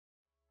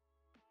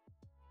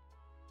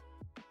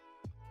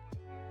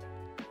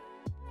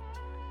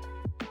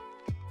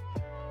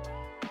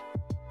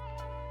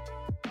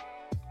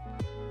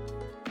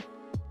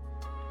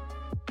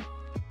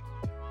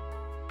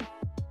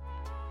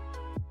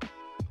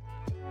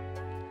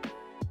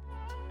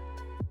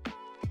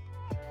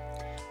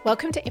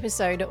Welcome to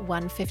episode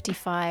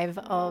 155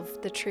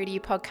 of the True to You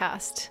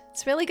podcast.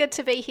 It's really good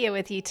to be here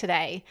with you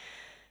today.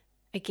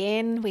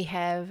 Again, we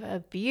have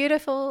a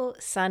beautiful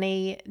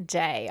sunny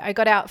day. I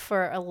got out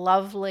for a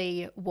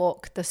lovely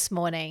walk this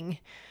morning.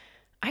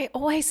 I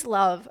always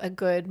love a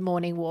good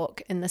morning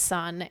walk in the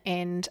sun,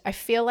 and I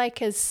feel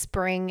like as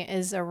spring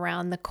is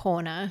around the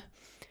corner,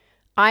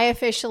 I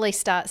officially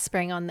start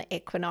spring on the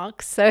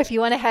equinox. So if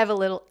you want to have a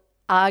little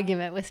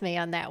argument with me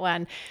on that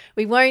one,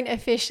 we won't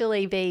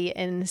officially be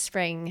in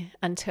spring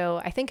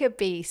until I think it'd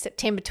be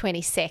September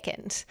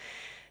 22nd.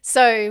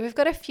 So we've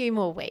got a few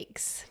more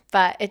weeks,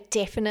 but it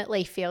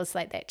definitely feels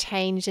like that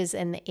change is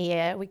in the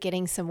air. We're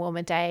getting some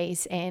warmer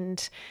days,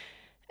 and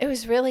it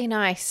was really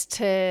nice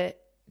to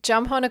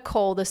jump on a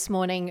call this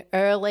morning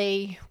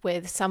early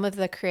with some of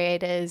the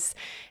creators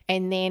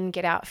and then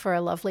get out for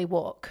a lovely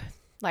walk.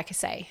 Like I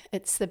say,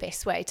 it's the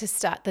best way to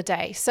start the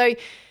day. So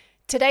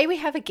today we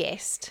have a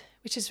guest,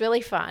 which is really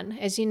fun.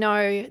 As you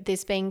know,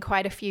 there's been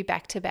quite a few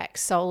back-to-back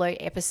solo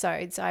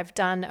episodes. I've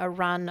done a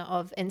run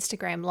of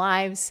Instagram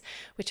lives,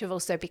 which have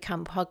also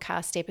become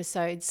podcast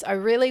episodes. I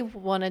really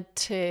wanted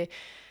to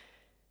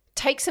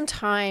take some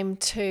time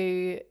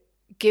to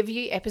give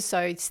you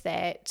episodes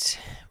that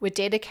were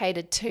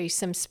dedicated to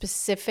some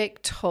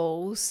specific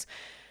tools,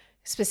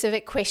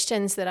 specific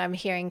questions that I'm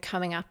hearing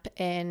coming up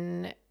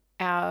in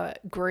our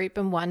group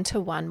and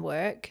one-to-one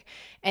work,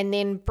 and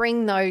then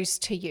bring those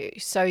to you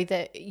so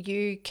that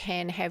you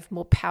can have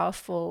more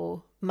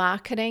powerful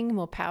marketing,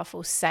 more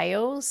powerful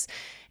sales,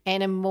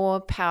 and a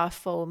more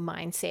powerful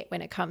mindset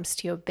when it comes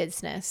to your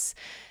business.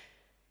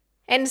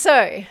 And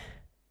so,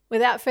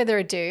 without further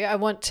ado, I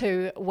want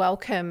to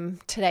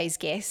welcome today's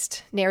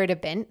guest, Nerida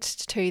Bint,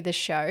 to the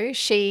show.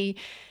 She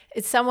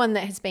is someone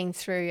that has been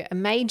through a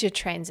major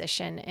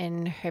transition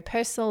in her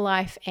personal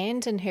life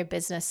and in her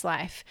business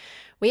life.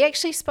 We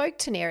actually spoke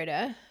to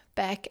Nerida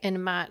back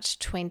in March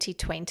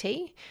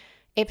 2020,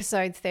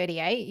 episode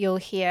 38. You'll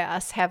hear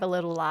us have a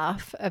little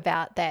laugh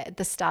about that at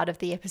the start of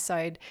the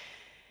episode.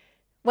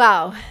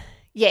 Wow,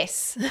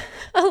 yes,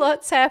 a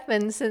lot's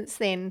happened since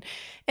then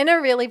in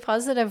a really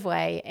positive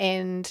way.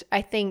 And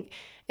I think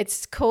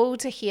it's cool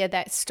to hear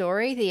that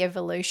story, the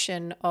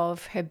evolution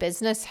of her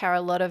business, how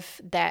a lot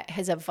of that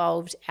has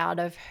evolved out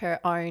of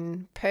her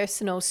own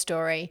personal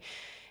story,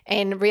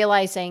 and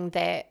realizing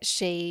that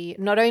she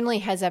not only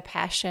has a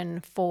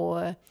passion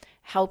for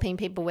helping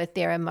people with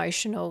their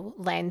emotional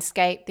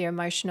landscape, their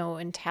emotional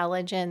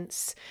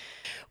intelligence.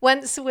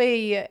 Once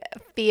we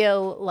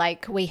feel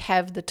like we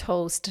have the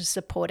tools to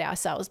support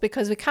ourselves,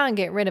 because we can't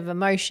get rid of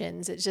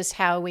emotions, it's just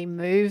how we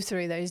move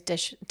through those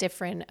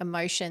different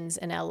emotions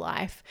in our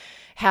life,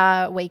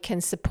 how we can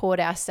support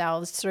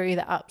ourselves through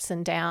the ups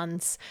and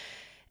downs,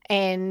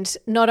 and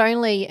not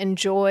only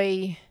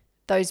enjoy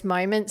those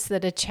moments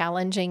that are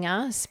challenging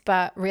us,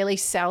 but really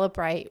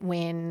celebrate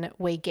when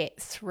we get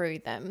through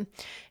them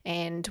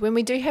and when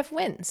we do have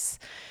wins.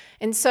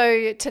 And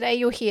so today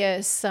you'll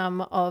hear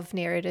some of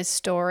Nerida's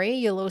story.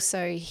 You'll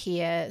also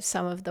hear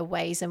some of the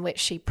ways in which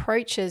she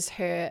approaches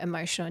her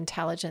emotional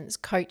intelligence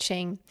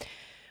coaching.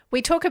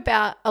 We talk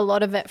about a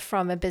lot of it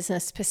from a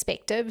business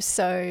perspective.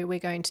 So we're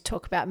going to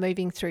talk about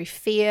moving through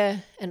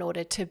fear in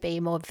order to be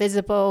more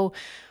visible.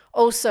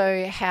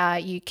 Also, how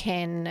you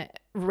can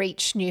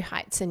reach new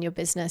heights in your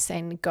business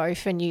and go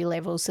for new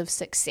levels of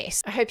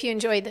success. I hope you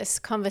enjoy this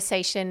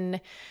conversation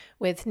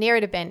with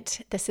Nerida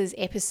Bint. This is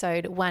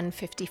episode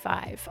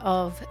 155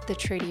 of the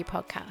True to You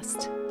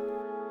podcast.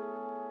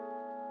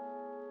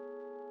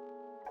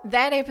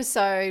 That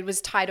episode was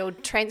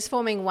titled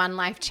Transforming One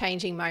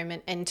Life-Changing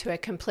Moment into a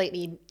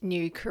Completely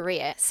New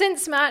Career.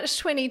 Since March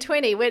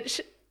 2020,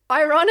 which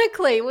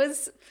ironically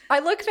I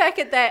looked back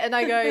at that and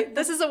I go,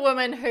 this is a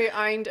woman who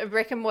owned a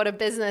brick and mortar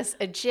business,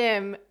 a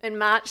gym, in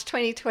March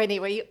 2020.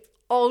 We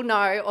all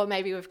know, or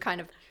maybe we've kind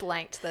of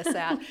blanked this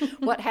out,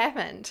 what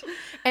happened.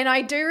 And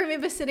I do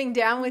remember sitting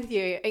down with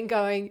you and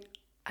going,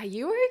 are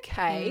you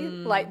okay?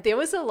 Like there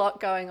was a lot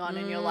going on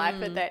in your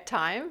life at that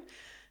time.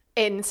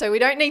 And so we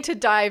don't need to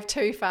dive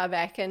too far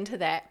back into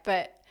that.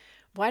 But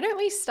why don't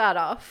we start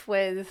off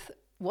with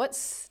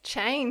what's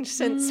changed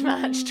since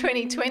March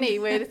 2020?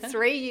 We're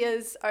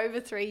over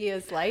 3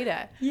 years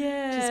later.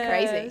 Yeah. Which is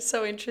crazy.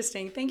 So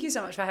interesting. Thank you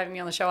so much for having me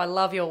on the show. I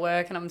love your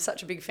work and I'm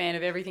such a big fan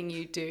of everything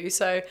you do.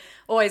 So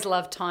always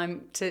love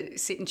time to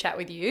sit and chat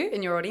with you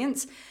and your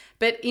audience.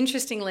 But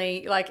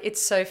interestingly, like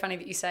it's so funny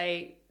that you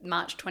say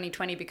March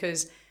 2020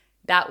 because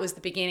that was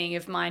the beginning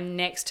of my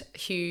next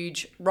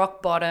huge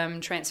rock bottom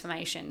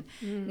transformation.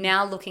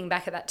 Now looking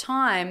back at that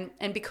time,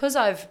 and because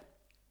I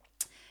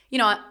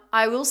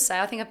will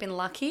say I think I've been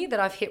lucky that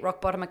I've hit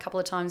rock bottom a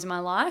couple of times in my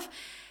life.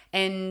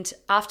 And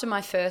after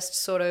my first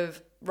sort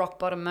of rock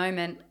bottom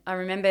moment, I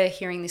remember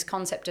hearing this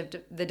concept of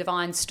the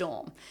divine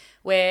storm,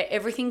 where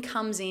everything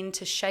comes in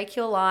to shake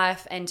your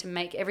life and to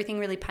make everything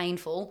really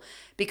painful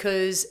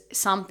because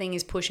something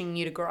is pushing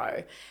you to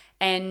grow.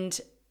 And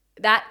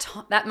that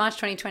March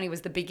 2020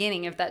 was the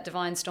beginning of that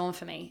divine storm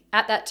for me.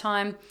 At that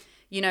time,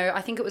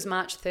 I think it was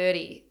March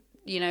 30,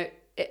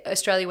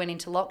 Australia went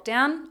into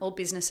lockdown, all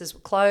businesses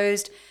were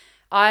closed.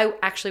 I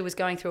actually was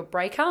going through a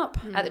breakup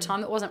at the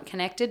time that wasn't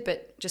connected,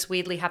 but just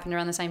weirdly happened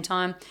around the same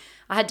time.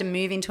 I had to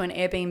move into an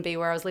Airbnb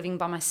where I was living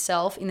by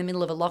myself in the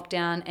middle of a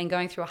lockdown and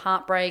going through a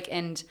heartbreak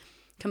and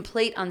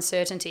complete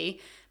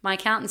uncertainty. My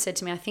accountant said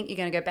to me, I think you're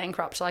going to go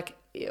bankrupt. Like,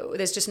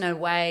 there's just no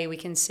way we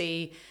can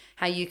see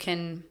how you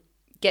can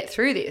get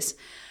through this.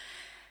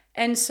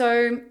 And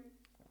so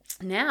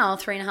now,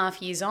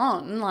 3.5 years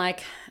on,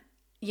 like,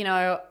 you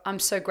know, I'm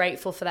so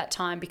grateful for that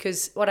time,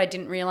 because what I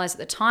didn't realize at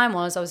the time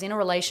was I was in a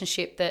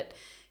relationship that,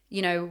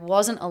 you know,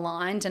 wasn't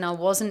aligned and I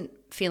wasn't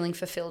feeling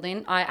fulfilled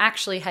in. I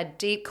actually had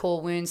deep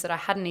core wounds that I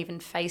hadn't even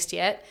faced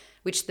yet,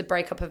 which the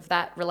breakup of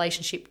that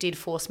relationship did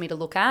force me to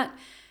look at.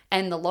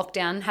 And the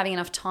lockdown, having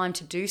enough time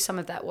to do some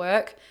of that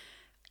work.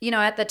 You know,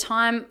 at the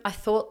time I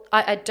thought,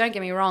 I don't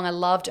get me wrong, I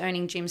loved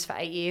owning gyms for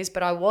 8 years,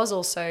 but I was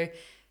also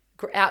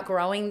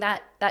outgrowing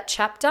that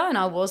chapter, and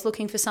I was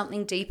looking for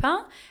something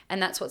deeper.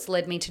 And that's what's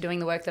led me to doing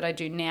the work that I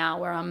do now,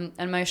 where I'm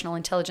an emotional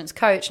intelligence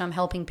coach. I'm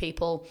helping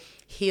people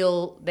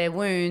heal their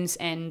wounds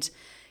and,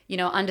 you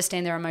know,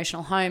 understand their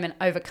emotional home and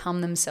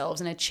overcome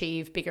themselves and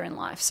achieve bigger in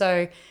life.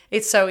 So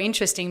it's so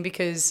interesting,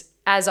 because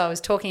as I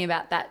was talking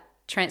about that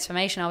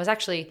transformation, I was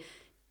actually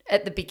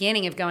at the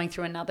beginning of going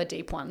through another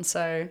deep one.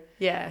 So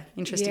yeah,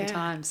 interesting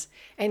times.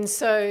 And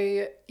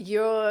so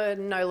you're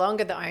no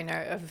longer the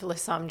owner of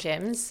Les Sommes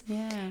Gyms.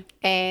 Yeah.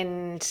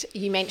 And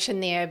you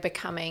mentioned there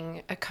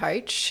becoming a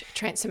coach,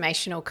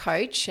 transformational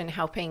coach, and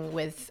helping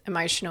with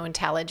emotional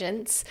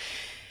intelligence.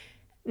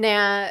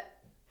 Now,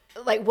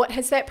 like, what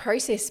has that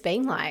process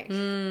been like?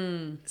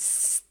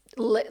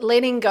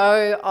 Letting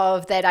go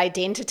of that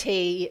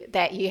identity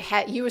that you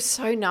had. You were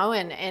so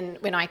known. And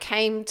when I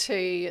came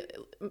to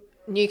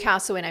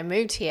Newcastle, when I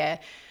moved here,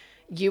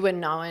 you were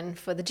known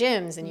for the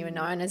gyms and you were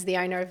known as the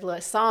owner of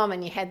Les Sommes,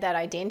 and you had that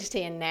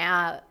identity. And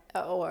now,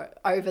 or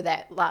over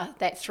that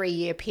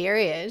 3-year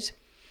period,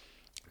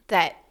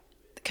 that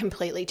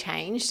completely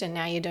changed, and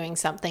now you're doing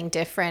something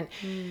different.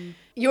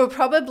 You were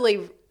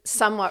probably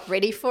somewhat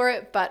ready for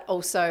it, but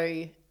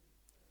also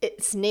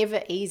it's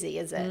never easy,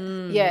 is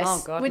it? Yes.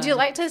 Oh God, Would no. you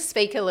like to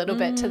speak a little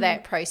bit to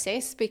that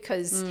process?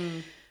 Because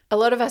a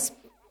lot of us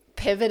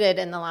pivoted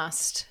in the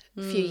last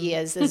few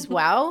years as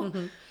well,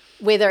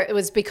 whether it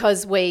was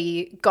because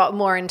we got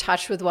more in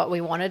touch with what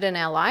we wanted in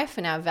our life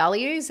and our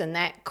values, and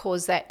that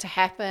caused that to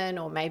happen,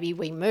 or maybe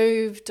we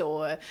moved,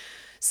 or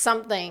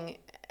something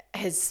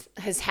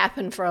has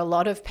happened for a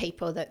lot of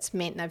people that's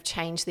meant they've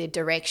changed their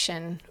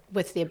direction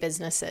with their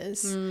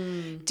businesses.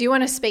 Do you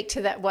want to speak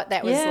to that, what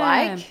that was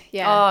like?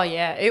 Yeah. Oh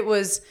yeah, it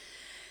was.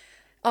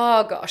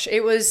 Oh gosh,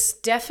 it was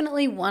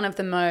definitely one of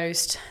the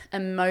most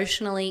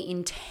emotionally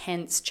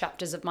intense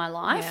chapters of my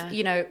life. Yeah.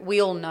 You know,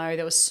 we all know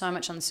there was so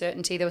much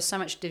uncertainty, there was so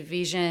much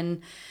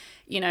division.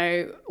 You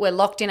know, we're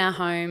locked in our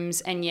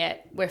homes, and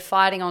yet we're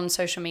fighting on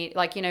social media.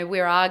 Like, you know,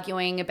 we're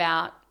arguing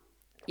about,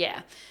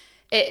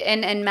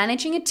 and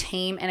managing a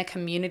team and a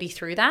community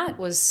through that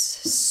was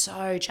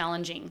so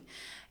challenging.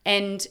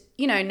 And,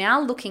 you know, now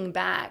looking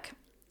back,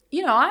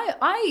 you know,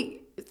 I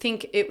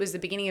think it was the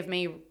beginning of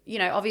me, you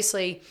know,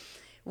 obviously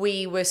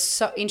we were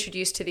so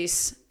introduced to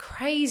this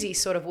crazy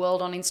sort of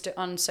world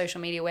on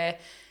social media where,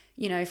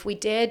 you know, if we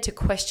dared to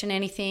question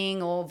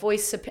anything or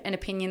voice an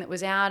opinion that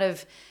was out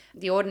of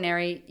the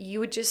ordinary, you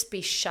would just be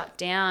shut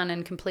down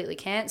and completely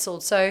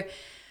cancelled. So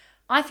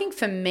I think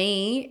for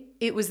me,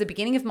 it was the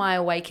beginning of my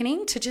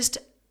awakening to just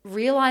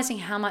realizing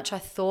how much I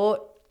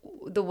thought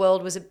the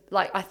world was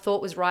I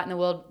thought was right in the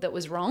world that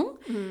was wrong.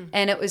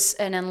 And it was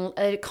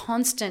a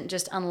constant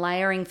just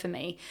unlayering for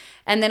me.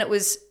 And then it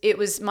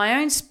was my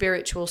own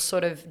spiritual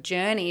sort of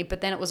journey,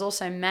 but then it was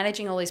also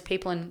managing all these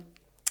people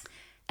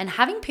and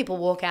having people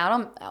walk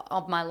out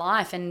of my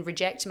life and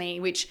reject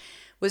me, which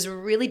was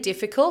really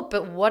difficult.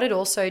 But what it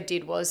also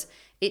did was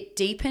it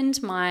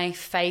deepened my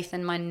faith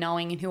and my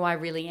knowing in who I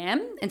really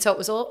am. And so it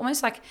was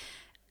almost like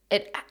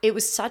it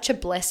was such a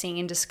blessing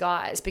in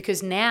disguise,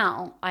 because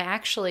now I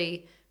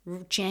actually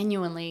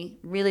genuinely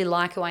really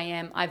like who I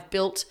am. I've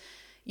built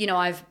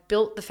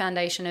the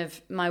foundation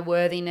of my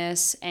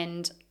worthiness,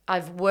 and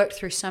I've worked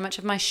through so much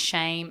of my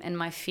shame and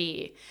my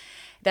fear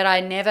that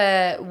I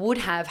never would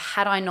have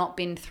had I not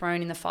been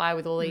thrown in the fire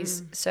with all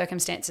these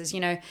circumstances, you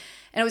know.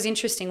 And it was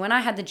interesting when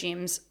I had the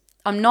gyms.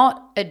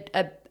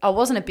 I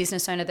wasn't a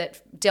business owner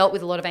that dealt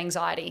with a lot of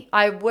anxiety.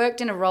 I worked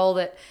in a role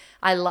that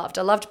I loved.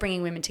 I loved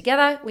bringing women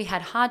together. We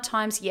had hard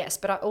times, yes,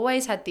 but I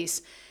always had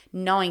this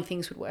knowing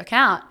things would work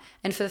out.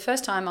 And for the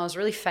first time, I was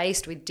really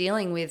faced with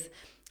dealing with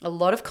a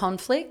lot of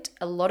conflict,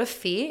 a lot of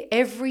fear.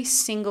 Every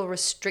single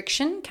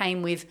restriction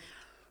came with,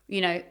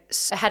 you know,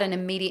 had an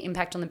immediate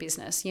impact on the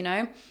business, you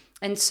know.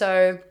 And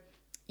so,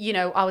 you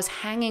know, I was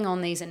hanging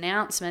on these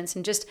announcements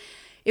and just,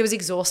 it was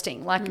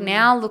exhausting. Like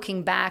now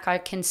looking back, I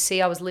can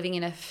see I was living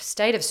in a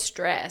state of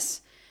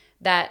stress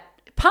that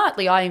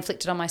partly I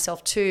inflicted on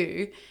myself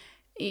too,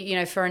 you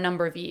know, for a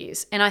number of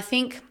years. And I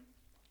think,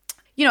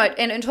 you know,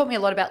 and it taught me a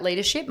lot about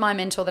leadership. My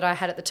mentor that I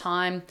had at the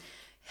time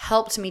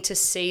helped me to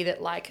see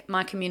that, like,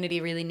 my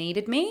community really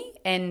needed me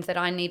and that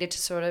I needed to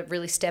sort of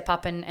really step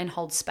up and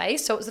hold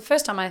space. So it was the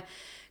first time I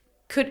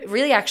could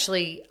really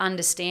actually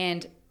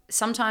understand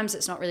sometimes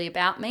it's not really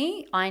about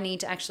me. I need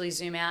to actually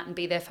zoom out and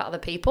be there for other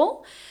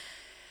people.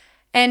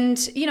 And,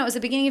 you know, it was the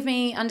beginning of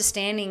me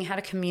understanding how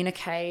to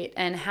communicate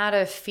and how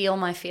to feel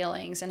my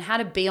feelings and how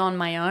to be on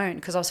my own,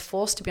 because I was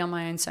forced to be on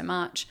my own so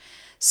much.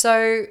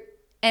 So,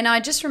 and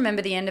I just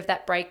remember the end of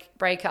that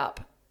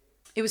breakup.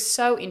 It was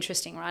so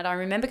interesting, right? I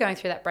remember going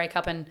through that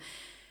breakup, and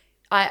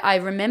I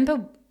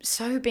remember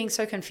being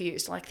so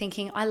confused, like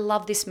thinking, I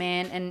love this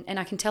man and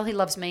I can tell he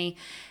loves me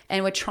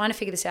and we're trying to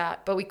figure this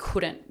out, but we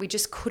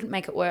just couldn't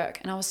make it work.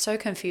 And I was so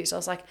confused. I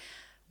was like,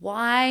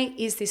 why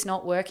is this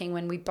not working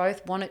when we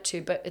both want it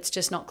to, but it's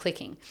just not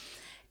clicking?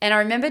 And I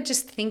remember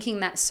just thinking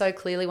that so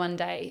clearly one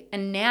day.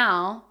 And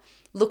now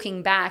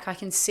looking back, I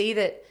can see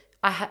that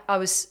I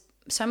was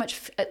so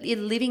much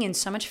living in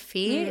so much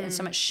fear and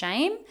so much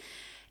shame.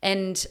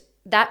 And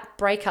that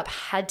breakup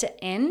had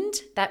to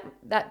end.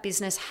 That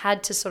business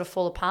had to sort of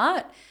fall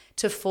apart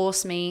to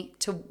force me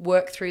to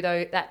work through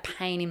that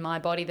pain in my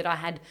body that I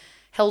had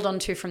held on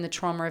to from the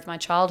trauma of my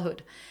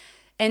childhood.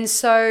 And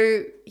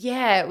so,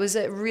 yeah, it was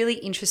a really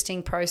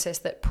interesting process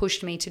that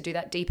pushed me to do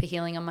that deeper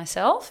healing on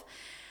myself.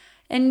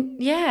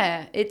 And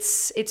yeah,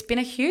 it's been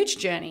a huge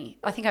journey.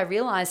 I think I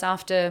realized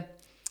after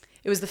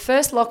it was the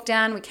first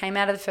lockdown, we came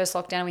out of the first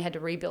lockdown, we had to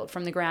rebuild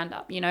from the ground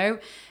up, you know?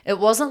 It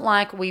wasn't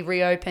like we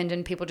reopened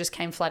and people just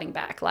came flooding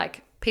back.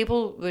 Like,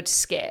 people were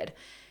scared.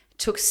 It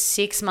took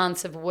 6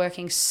 months of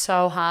working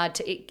so hard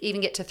to even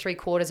get to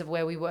 3/4 of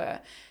where we were.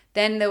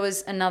 Then there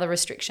was another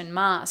restriction,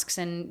 masks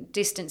and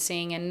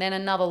distancing, and then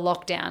another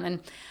lockdown.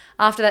 And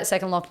after that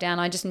second lockdown,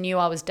 I just knew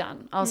I was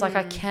done. I was like,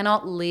 I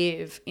cannot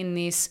live in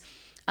this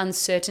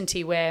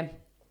uncertainty where,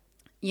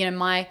 you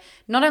know,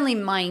 not only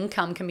my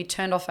income can be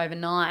turned off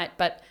overnight,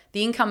 but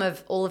the income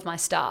of all of my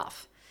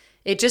staff.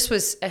 It just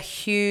was a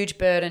huge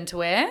burden to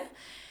wear.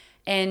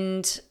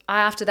 And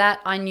after that,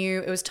 I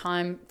knew it was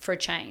time for a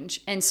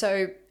change. And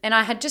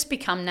I had just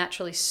become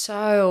naturally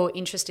so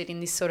interested in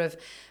this sort of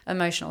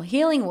emotional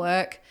healing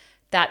work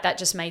that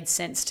just made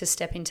sense to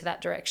step into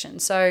that direction.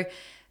 So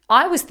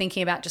I was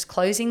thinking about just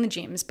closing the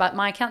gyms, but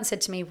my accountant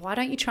said to me, why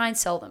don't you try and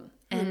sell them?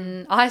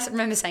 And I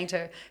remember saying to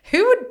her,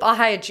 who would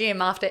buy a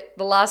gym after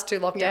the last 2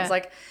 lockdowns?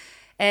 Yeah.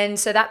 And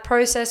so that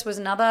process was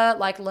another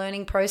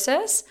learning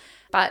process,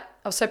 but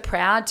I was so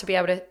proud to be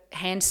able to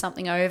hand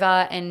something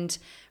over and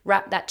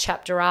wrap that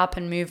chapter up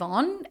and move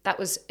on. That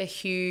was a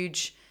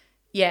huge,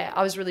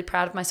 I was really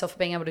proud of myself for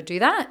being able to do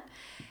that.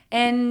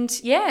 And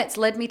yeah, it's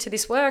led me to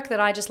this work that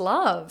I just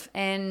love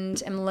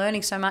and am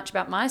learning so much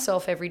about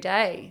myself every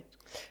day.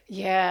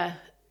 Yeah,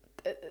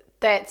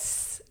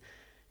 that's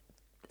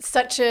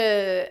such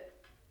a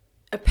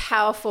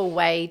powerful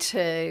way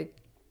to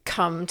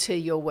come to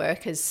your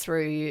work is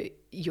through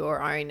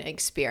your own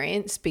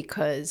experience,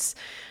 because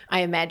I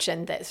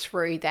imagine that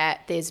through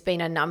that there's been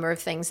a number of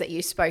things that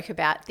you spoke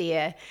about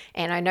there,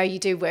 and I know you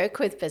do work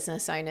with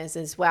business owners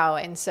as well,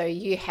 and so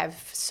you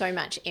have so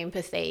much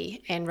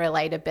empathy and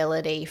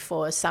relatability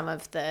for some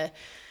of the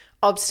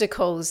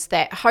obstacles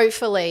that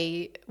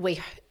hopefully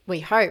we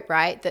hope,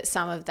 right, that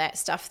some of that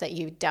stuff that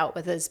you've dealt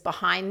with is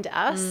behind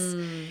us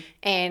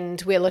and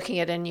we're looking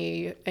at a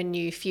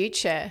new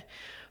future.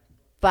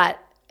 But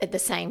at the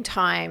same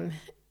time,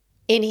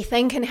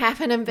 anything can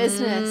happen in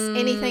business.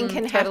 Anything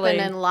can happen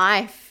in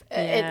life.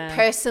 Yeah.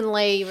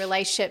 Personally,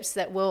 relationships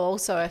that will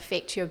also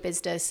affect your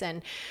business.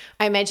 And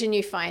I imagine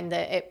you find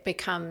that it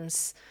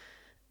becomes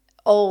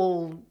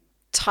all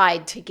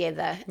tied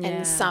together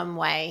in some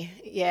way.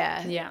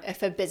 Yeah.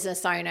 If a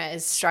business owner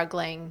is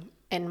struggling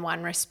in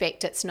one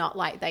respect, it's not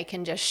like they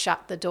can just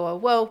shut the door.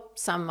 Well,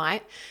 some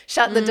might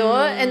shut the door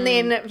and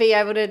then be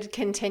able to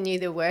continue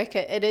the work.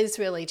 It is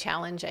really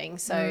challenging.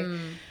 So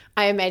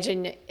I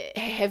imagine,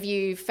 have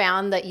you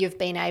found that you've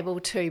been able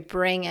to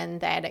bring in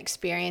that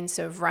experience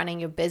of running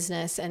your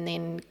business and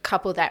then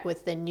couple that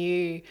with the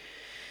new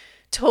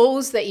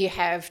tools that you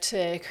have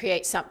to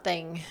create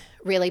something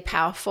really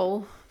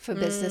powerful for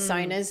business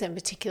owners, in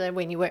particular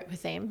when you work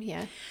with them?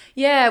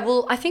 Yeah,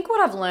 well, I think what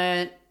I've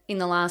learned in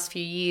the last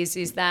few years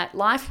is that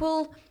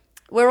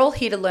we're all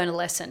here to learn a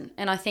lesson.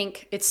 And I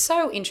think it's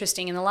so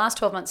interesting in the last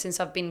 12 months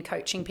since I've been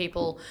coaching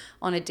people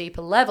on a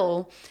deeper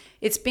level,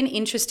 it's been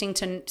interesting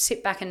to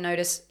sit back and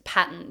notice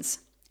patterns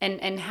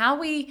and how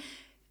we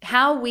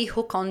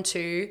hook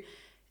onto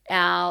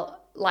our,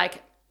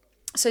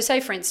 so say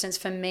for instance,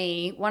 for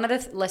me, one of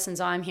the lessons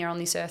I'm here on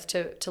this earth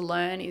to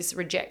learn is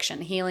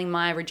rejection, healing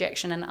my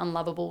rejection and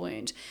unlovable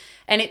wound.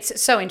 And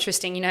it's so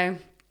interesting, you know,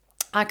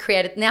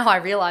 now I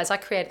realize I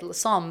created La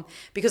Somme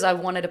because I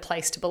wanted a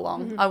place to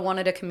belong. I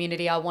wanted a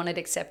community. I wanted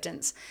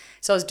acceptance.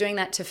 So I was doing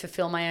that to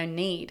fulfill my own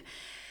need.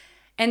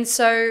 And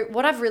so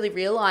what I've really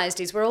realized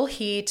is we're all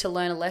here to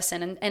learn a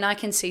lesson. And I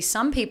can see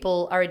some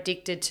people are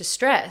addicted to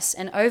stress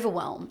and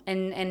overwhelm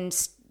and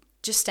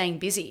just staying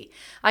busy.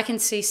 I can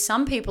see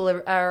some people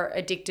are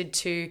addicted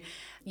to,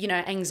 you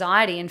know,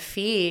 anxiety and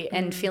fear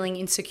and feeling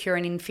insecure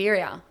and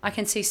inferior. I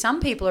can see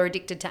some people are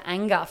addicted to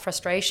anger,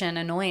 frustration,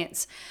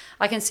 annoyance.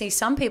 I can see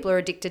some people are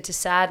addicted to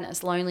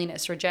sadness,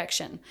 loneliness,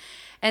 rejection.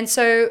 And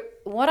so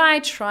what I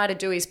try to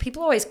do is,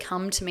 people always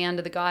come to me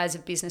under the guise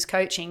of business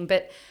coaching,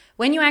 but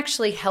when you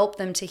actually help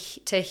them to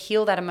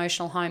heal that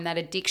emotional home, that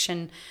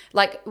addiction,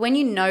 like when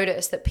you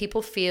notice that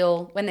people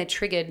feel when they're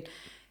triggered,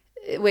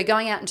 we're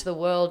going out into the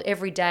world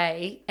every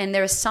day and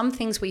there are some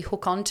things we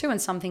hook onto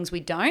and some things we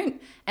don't.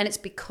 And it's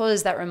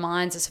because that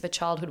reminds us of a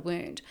childhood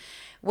wound.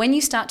 When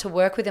you start to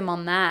work with them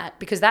on that,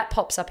 because that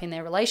pops up in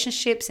their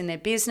relationships, in their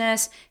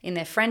business, in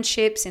their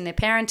friendships, in their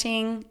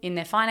parenting, in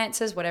their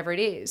finances, whatever it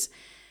is,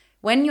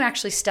 when you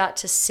actually start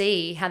to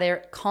see how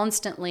they're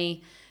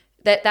constantly,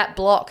 that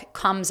block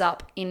comes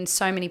up in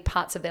so many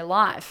parts of their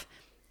life,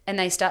 and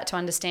they start to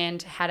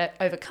understand how to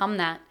overcome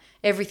that,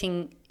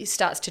 everything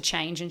starts to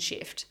change and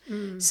shift.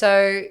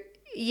 So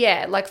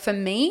yeah, like for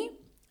me,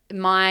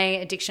 my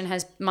addiction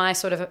my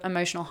sort of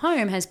emotional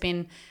home has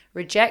been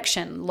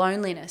rejection,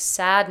 loneliness,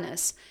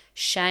 sadness,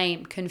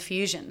 shame,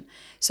 confusion.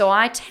 So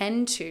I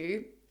tend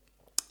to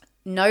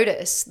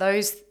notice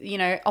those,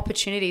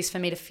 opportunities for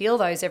me to feel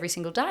those every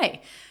single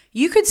day.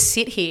 You could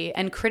sit here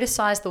and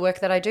criticize the work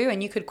that I do,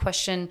 and you could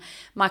question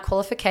my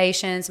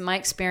qualifications, my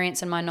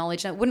experience and my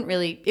knowledge. And it wouldn't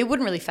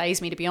really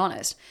faze me, to be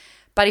honest.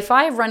 But if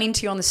I run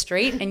into you on the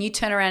street and you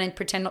turn around and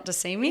pretend not to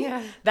see me,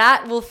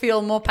 that will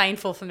feel more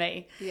painful for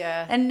me.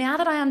 Yeah. And now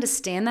that I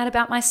understand that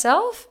about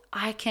myself,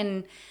 I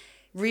can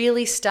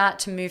really start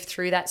to move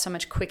through that so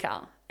much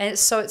quicker. And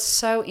it's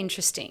so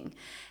interesting.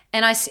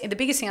 And the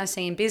biggest thing I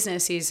see in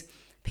business is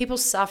people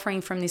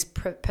suffering from this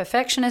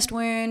perfectionist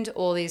wound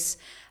or this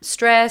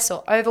stress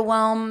or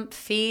overwhelm,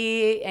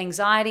 fear,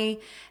 anxiety.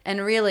 And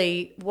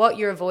really what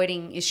you're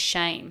avoiding is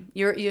shame.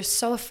 You're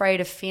so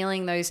afraid of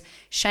feeling those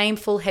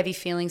shameful, heavy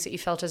feelings that you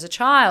felt as a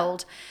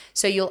child.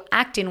 So you'll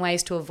act in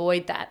ways to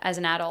avoid that as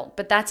an adult.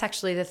 But that's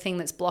actually the thing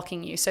that's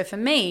blocking you. So for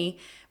me,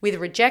 with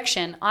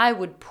rejection, I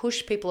would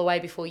push people away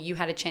before you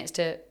had a chance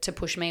to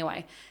push me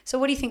away. So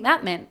what do you think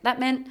that meant? That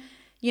meant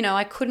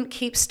I couldn't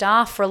keep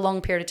staff for a long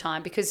period of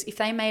time, because if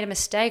they made a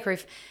mistake or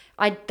if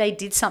they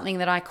did something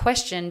that I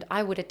questioned,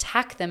 I would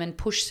attack them and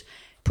push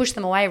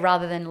them away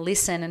rather than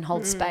listen and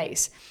hold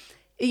space.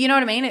 You know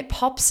what I mean? It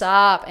pops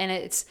up, and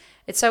it's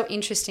so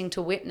interesting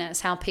to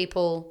witness how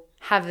people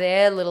have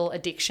their little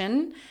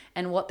addiction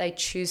and what they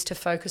choose to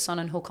focus on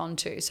and hook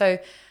onto. So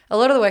a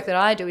lot of the work that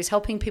I do is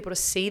helping people to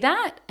see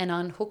that and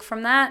unhook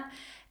from that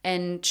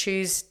and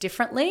choose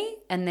differently.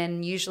 And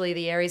then usually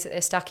the areas that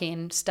they're stuck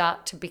in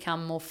start to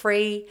become more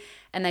free,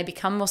 and they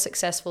become more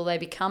successful. They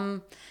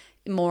become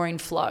more in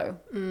flow.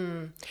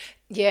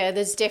 Yeah,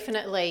 there's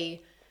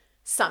definitely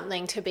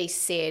something to be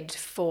said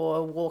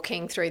for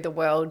walking through the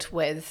world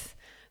with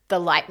the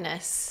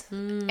lightness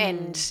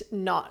and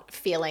not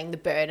feeling the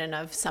burden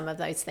of some of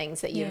those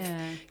things that you've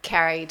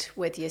carried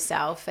with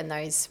yourself and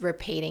those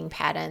repeating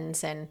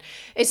patterns. And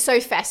it's so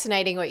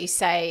fascinating what you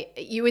say.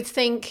 You would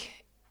think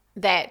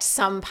that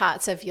some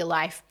parts of your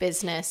life,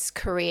 business,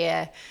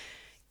 career,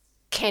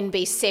 can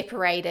be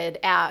separated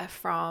out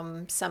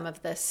from some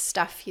of the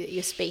stuff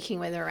you're speaking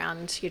with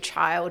around your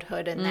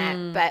childhood and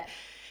that. But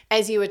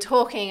as you were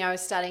talking, I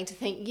was starting to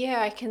think,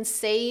 I can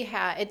see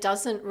how it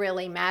doesn't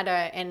really matter.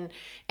 And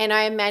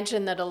I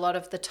imagine that a lot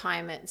of the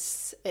time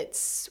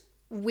it's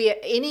where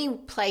any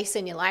place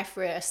in your life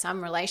where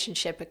some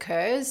relationship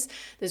occurs,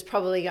 there's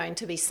probably going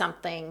to be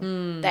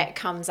something that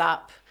comes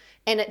up,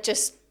 and it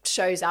just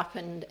shows up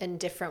in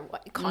different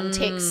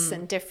contexts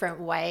and different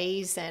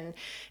ways, and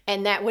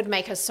that would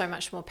make us so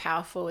much more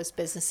powerful as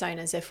business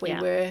owners if we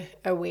were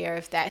aware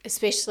of that,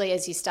 especially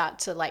as you start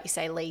to, like you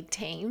say, lead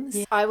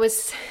teams. I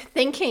was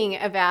thinking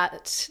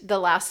about the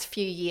last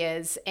few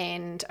years,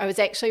 and I was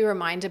actually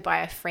reminded by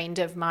a friend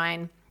of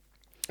mine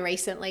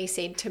recently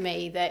said to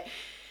me that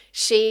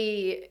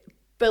she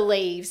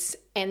believes,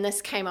 and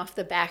this came off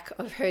the back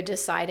of her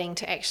deciding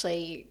to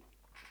actually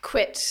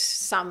quit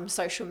some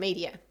social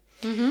media.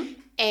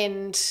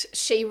 And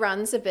she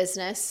runs a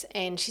business,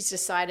 and she's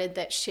decided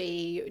that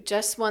she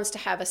just wants to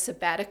have a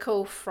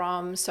sabbatical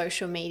from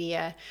social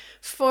media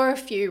for a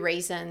few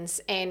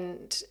reasons,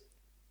 and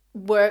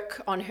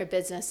work on her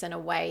business in a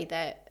way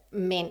that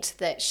meant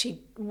that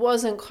she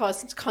wasn't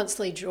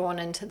constantly drawn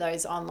into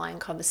those online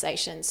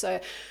conversations.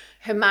 So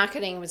her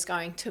marketing was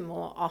going to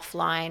more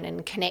offline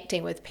and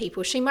connecting with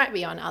people. She might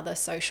be on other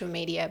social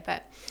media,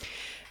 but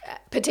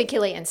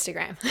particularly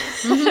Instagram,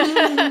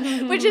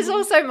 which is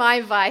also my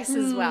vice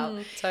as well.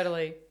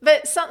 Totally.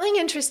 But something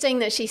interesting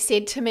that she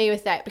said to me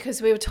with that, because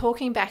we were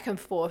talking back and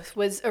forth,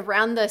 was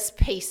around this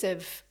piece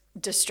of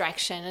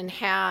distraction and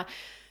how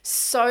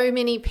so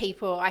many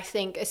people, I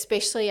think,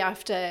 especially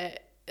after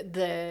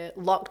the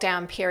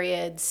lockdown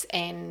periods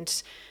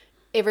and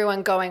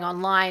everyone going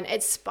online,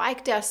 it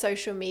spiked our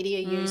social media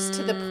use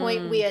to the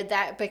point where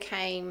that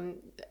became,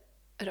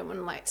 I don't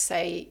want to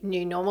say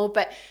new normal,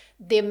 but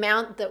the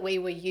amount that we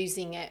were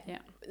using it,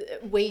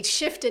 we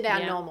shifted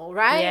our normal,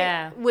 right?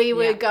 Yeah. We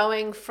were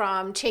going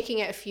from checking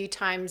it a few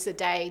times a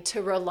day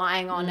to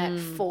relying on it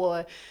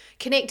for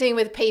connecting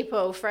with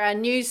people, for our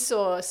news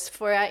source,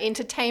 for our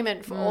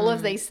entertainment, for all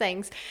of these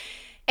things.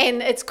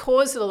 And it's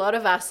caused a lot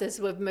of us, as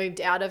we've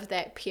moved out of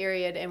that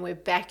period and we're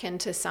back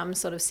into some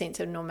sort of sense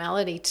of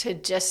normality, to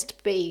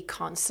just be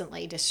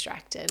constantly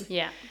distracted.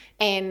 Yeah.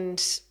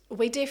 And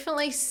we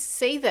definitely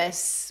see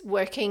this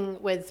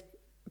working with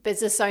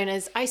business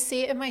owners. I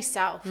see it in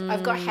myself.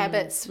 I've got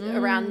habits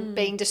around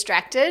being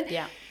distracted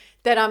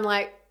that I'm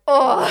like,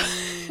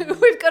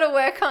 we've got to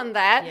work on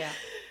that. Yeah.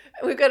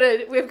 We've got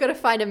to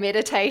find a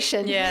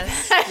meditation.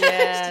 Yes.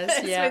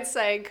 That's been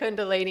saying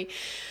Kundalini.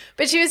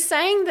 But she was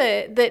saying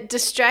that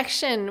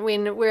distraction,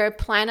 when we're a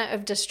planet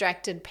of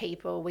distracted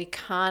people, we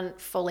can't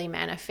fully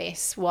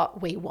manifest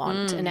what we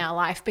want in our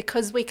life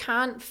because we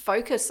can't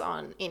focus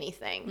on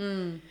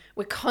anything.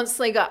 We've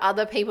constantly got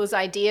other people's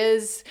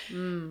ideas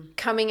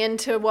coming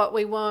into what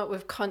we want. We're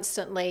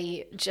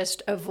constantly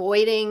just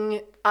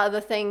avoiding other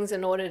things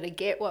in order to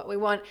get what we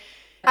want.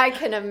 I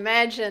can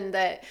imagine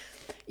that,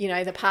 you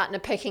know, the partner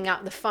picking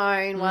up the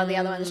phone while the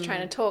other one's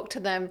trying to talk to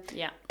them.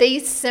 Yeah.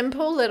 These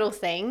simple little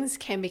things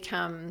can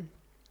become,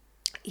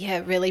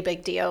 really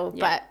big deal. Yeah.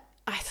 But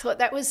I thought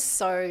that was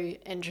so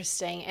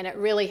interesting and it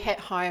really hit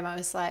home. I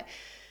was like,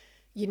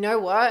 you know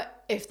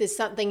what? If there's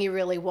something you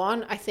really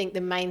want, I think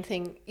the main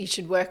thing you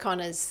should work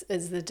on is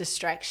the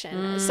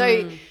distraction.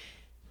 So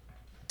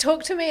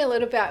talk to me a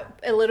little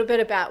bit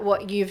about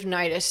what you've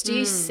noticed. Do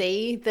you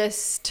see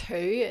this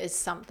too as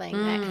something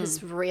that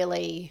has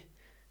really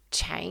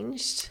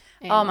changed?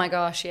 Oh my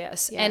gosh,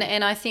 yes. Yeah.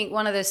 And I think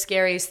one of the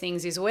scariest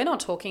things is we're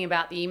not talking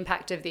about the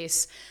impact of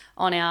this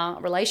on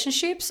our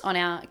relationships, on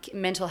our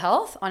mental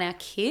health, on our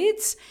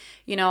kids.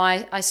 You know,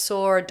 I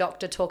saw a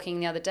doctor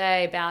talking the other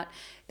day about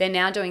they're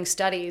now doing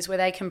studies where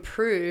they can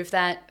prove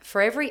that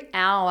for every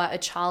hour a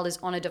child is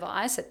on a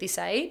device at this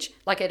age,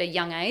 like at a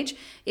young age,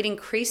 it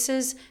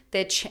increases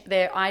their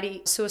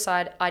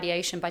suicide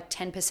ideation by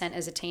 10%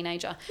 as a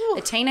teenager. Ooh.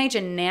 A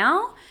teenager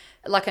now,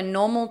 like a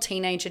normal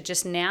teenager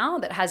just now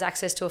that has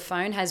access to a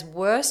phone, has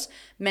worse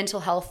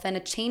mental health than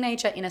a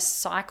teenager in a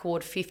psych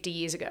ward 50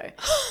 years ago.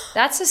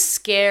 That's a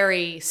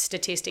scary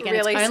statistic, and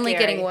really it's only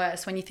getting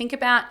worse. When you think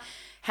about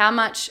how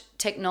much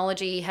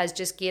technology has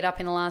just geared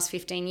up in the last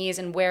 15 years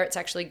and where it's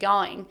actually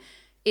going,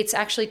 it's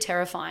actually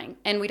terrifying.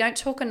 And we don't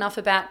talk enough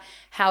about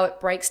how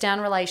it breaks down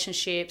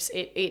relationships.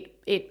 It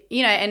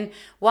you know, and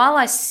while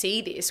I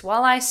see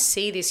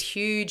this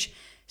huge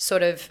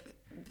sort of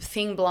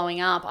thing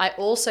blowing up, I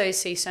also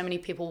see so many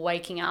people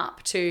waking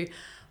up to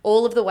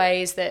all of the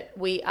ways that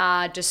we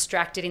are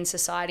distracted in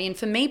society. And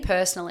for me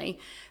personally,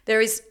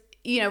 there is,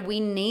 you know, we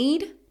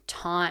need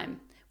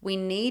time. We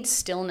need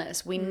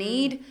stillness. We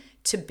need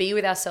to be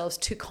with ourselves,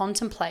 to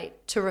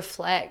contemplate, to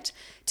reflect,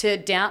 to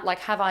doubt, like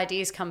have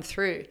ideas come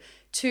through,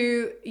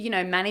 to, you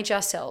know, manage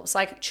ourselves.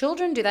 Like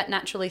children do that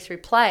naturally through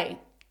play.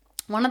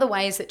 One of the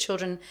ways that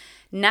children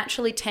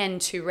naturally tend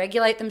to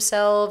regulate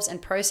themselves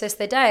and process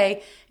their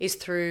day is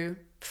through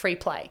free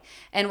play.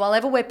 And while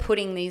ever we're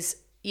putting these,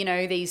 you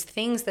know, these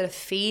things that are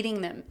feeding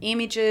them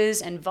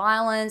images and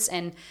violence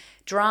and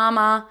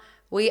drama,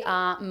 we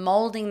are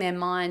molding their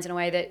minds in a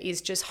way that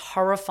is just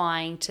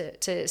horrifying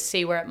to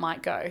see where it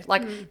might go.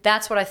 Like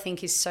that's what I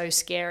think is so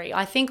scary.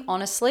 I think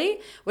honestly,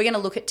 we're going to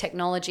look at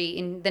technology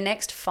in the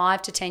next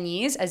 5 to 10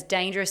 years as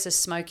dangerous as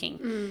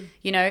smoking.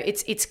 You know,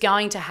 it's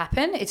going to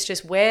happen. It's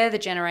just we're the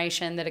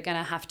generation that are going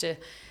to have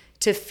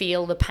to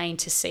feel the pain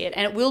to see it.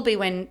 And it will be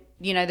when,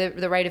 you know,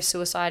 the rate of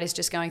suicide is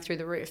just going through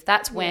the roof.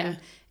 That's when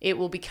it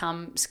will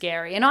become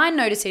scary. And I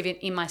notice even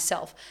in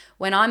myself,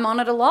 when I'm on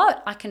it a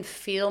lot, I can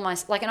feel and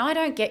I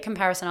don't get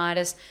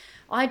comparisonitis.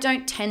 I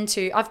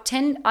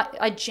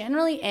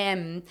generally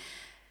am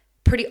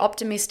pretty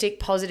optimistic,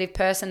 positive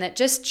person that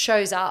just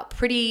shows up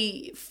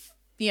pretty,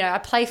 you know, I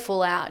play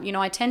full out. You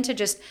know, I tend to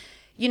just,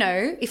 you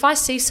know, if I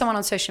see someone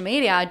on social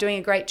media doing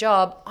a great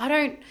job, I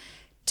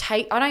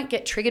don't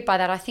get triggered by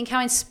that. I think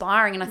how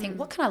inspiring, and I think,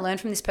 what can I learn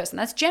from this person?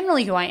 That's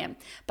generally who I am.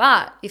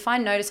 But if I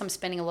notice I'm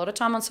spending a lot of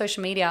time on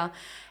social media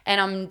and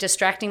I'm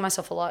distracting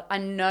myself a lot, I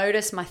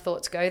notice my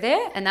thoughts go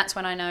there, and that's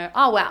when I know,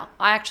 oh wow,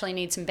 I actually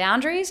need some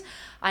boundaries.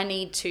 I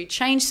need to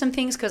change some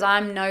things because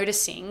I'm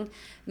noticing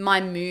my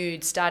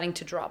mood starting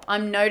to drop.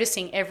 I'm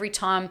noticing every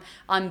time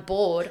I'm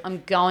bored,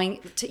 I'm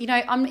going to, you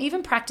know, I'm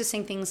even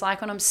practicing things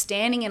like when I'm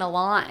standing in a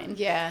line,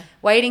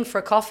 waiting for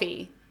a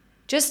coffee,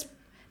 just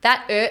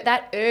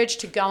that urge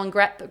to go and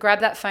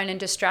grab that phone and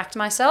distract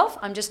myself,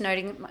 I'm just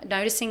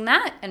noticing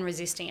that and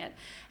resisting it.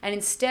 And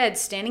instead,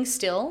 standing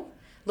still,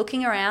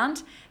 looking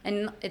around,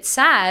 and it's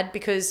sad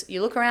because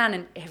you look around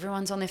and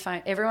everyone's on their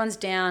phone, everyone's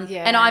down,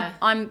 and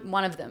I'm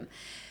one of them.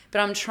 But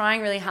I'm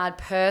trying really hard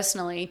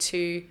personally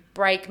to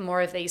break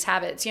more of these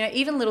habits. You know,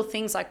 even little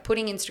things like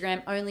putting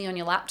Instagram only on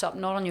your laptop,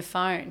 not on your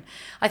phone.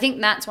 I think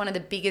that's one of the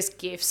biggest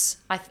gifts.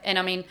 And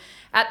I mean,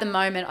 at the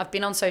moment, I've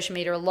been on social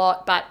media a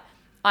lot, but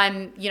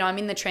I'm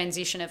in the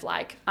transition of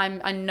like,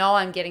 I know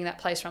I'm getting that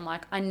place where I'm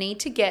like, I need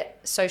to get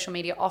social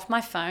media off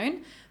my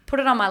phone, put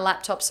it on my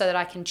laptop so that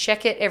I can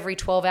check it every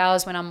 12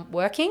 hours when I'm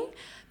working,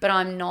 but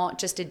I'm not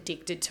just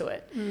addicted to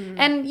it.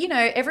 And, you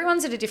know,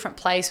 everyone's at a different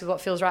place with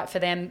what feels right for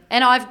them.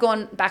 And I've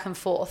gone back and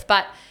forth,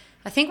 but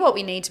I think what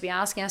we need to be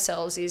asking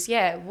ourselves is,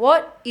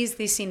 what is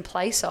this in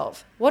place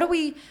of?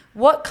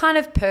 What kind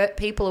of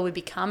people are we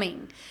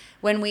becoming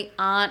when we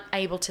aren't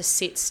able to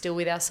sit still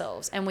with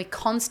ourselves and we're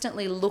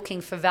constantly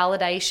looking for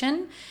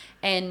validation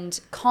and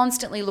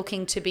constantly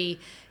looking to be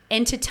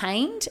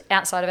entertained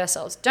outside of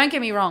ourselves? Don't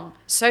get me wrong.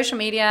 Social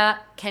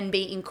media can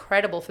be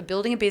incredible for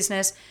building a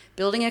business,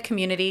 building a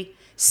community,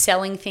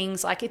 selling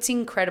things. Like, it's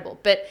incredible,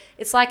 but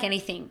it's like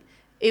anything.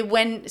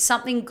 When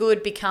something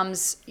good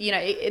becomes, the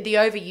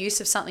overuse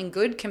of something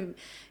good can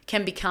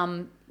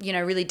become,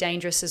 really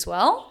dangerous as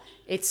well.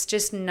 It's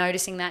just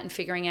noticing that and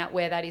figuring out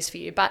where that is for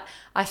you. But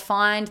I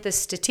find the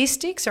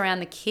statistics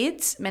around the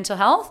kids' mental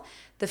health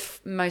the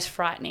most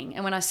frightening.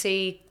 And when I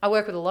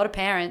work with a lot of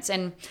parents,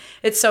 and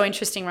it's so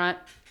interesting, right?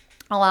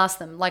 I'll ask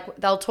them, like,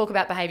 they'll talk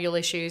about behavioral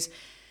issues,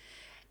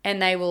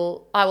 and I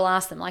will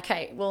ask them, like,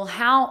 hey, well,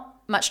 how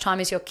much time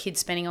is your kid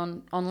spending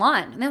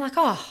online? And they're like,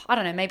 oh, I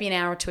don't know, maybe an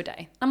hour or two a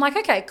day. I'm like,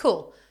 okay,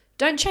 cool.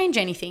 Don't change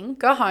anything.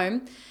 Go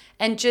home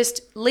and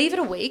just leave it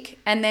a week,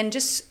 and then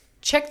just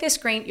check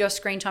your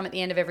screen time at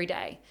the end of every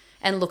day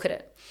and look at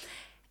it.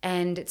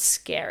 And it's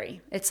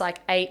scary. It's like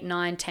 8,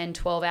 9, 10,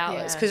 12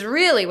 hours. Because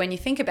really, when you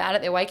think about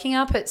it, they're waking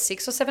up at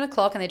 6 or 7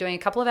 o'clock and they're doing a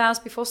couple of hours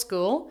before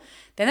school.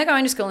 Then they're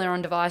going to school and they're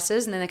on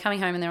devices, and then they're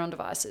coming home and they're on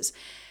devices.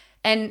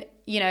 And,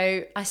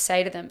 I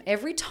say to them,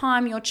 every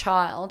time your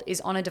child is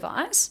on a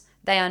device,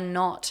 they are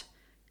not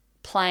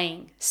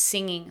playing,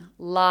 singing,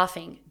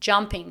 laughing,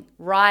 jumping,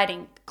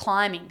 riding,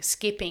 climbing,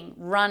 skipping,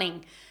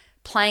 running,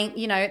 playing.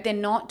 They're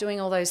not doing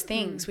all those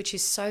things, which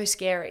is so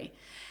scary.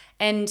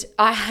 And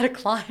I had a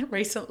client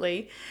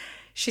recently,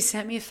 she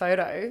sent me a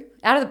photo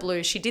out of the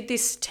blue. She did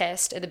this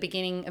test at the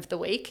beginning of the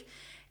week.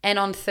 And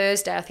on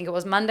Thursday, I think it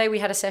was Monday, we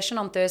had a session.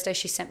 On Thursday,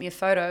 she sent me a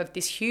photo of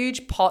this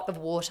huge pot of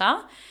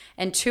water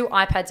and 2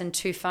 iPads and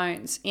 2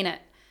 phones in it.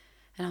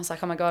 And I was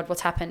like, oh my God,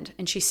 what's happened?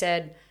 And she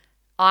said,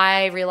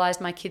 I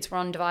realized my kids were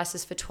on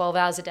devices for 12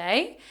 hours a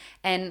day.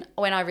 And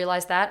when I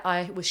realized that,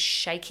 I was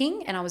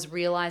shaking, and I was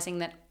realizing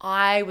that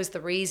I was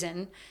the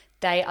reason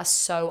they are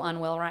so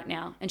unwell right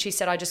now. And she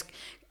said, I just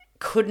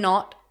could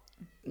not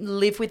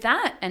live with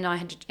that.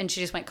 And she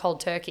just went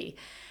cold turkey.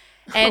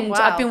 And wow.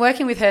 I've been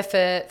working with her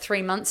for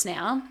 3 months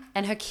now,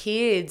 and her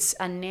kids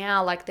are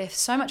now like, they're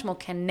so much more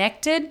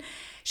connected.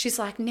 She's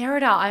like,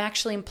 Nerida, I'm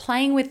actually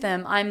playing with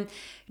them. I'm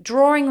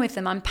drawing with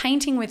them. I'm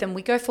painting with them.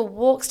 We go for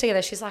walks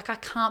together. She's like, I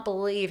can't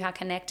believe how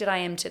connected I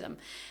am to them.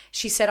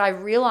 She said, I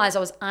realized I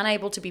was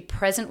unable to be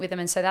present with them.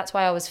 And so that's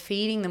why I was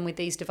feeding them with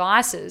these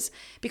devices,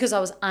 because I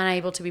was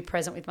unable to be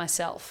present with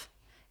myself.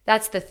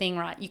 That's the thing,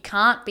 right? You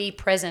can't be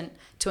present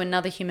to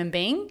another human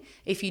being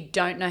if you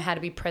don't know how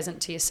to be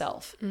present to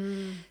yourself.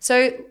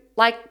 So,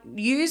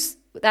 use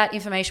that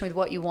information with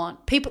what you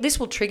want. This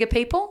will trigger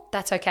people.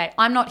 That's okay.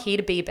 I'm not here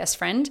to be your best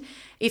friend.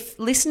 If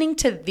listening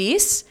to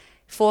this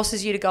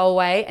forces you to go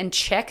away and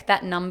check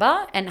that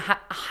number and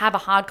have a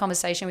hard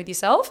conversation with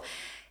yourself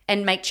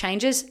and make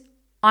changes,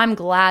 I'm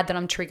glad that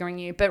I'm triggering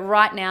you. But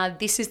right now,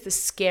 this is the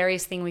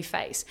scariest thing we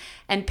face.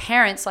 And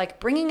parents,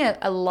 bringing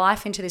a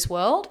life into this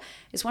world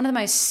is one of the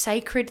most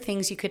sacred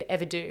things you could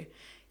ever do.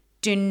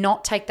 Do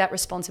not take that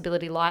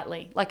responsibility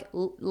lightly.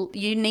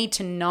 You need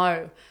to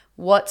know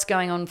what's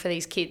going on for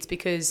these kids,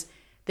 because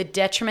the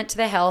detriment to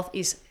their health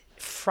is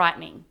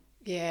frightening.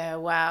 Yeah,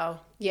 wow.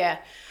 Yeah.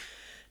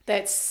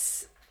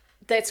 That's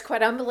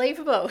quite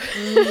unbelievable.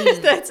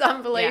 That's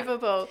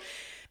unbelievable.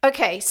 Yeah.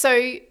 Okay,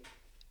 so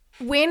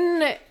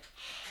when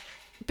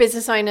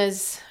business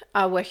owners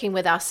are working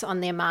with us on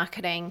their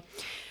marketing,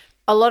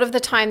 a lot of the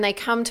time they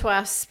come to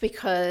us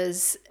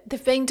because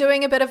they've been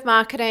doing a bit of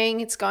marketing,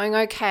 it's going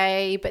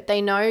okay, but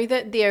they know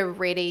that they're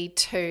ready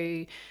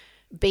to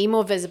be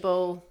more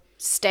visible,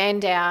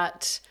 stand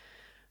out,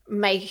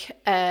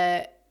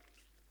 draw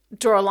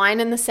a line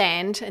in the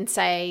sand and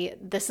say,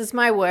 this is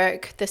my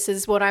work, this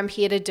is what I'm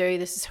here to do,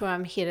 this is who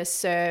I'm here to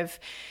serve.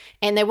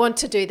 And they want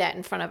to do that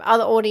in front of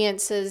other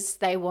audiences.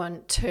 They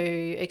want to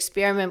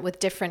experiment with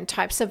different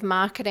types of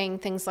marketing,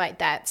 things like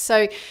that.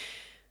 So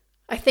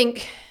I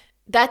think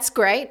that's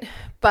great,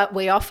 but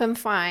we often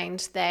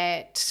find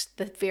that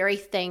the very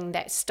thing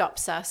that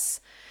stops us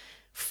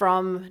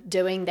from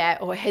doing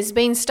that, or has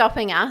been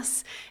stopping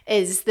us,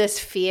 is this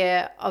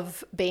fear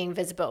of being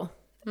visible.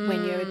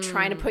 When you're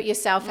trying to put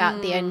yourself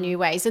out there in new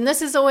ways. And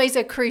this is always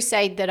a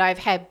crusade that I've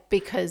had,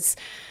 because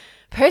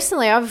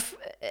personally,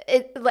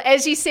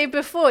 as you said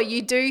before,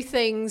 you do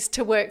things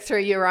to work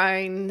through your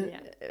own,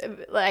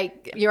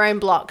 your own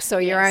blocks or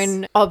your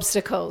own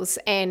obstacles.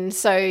 And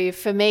so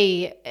for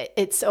me,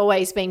 it's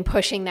always been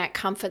pushing that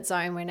comfort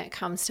zone when it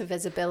comes to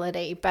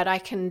visibility. But I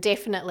can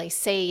definitely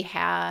see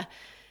how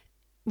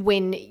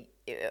when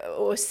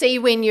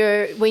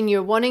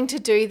you're wanting to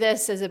do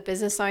this as a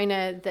business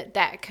owner,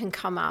 that can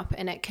come up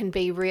and it can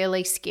be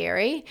really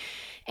scary.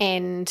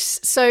 And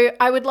so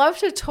I would love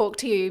to talk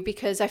to you,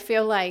 because I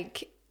feel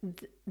like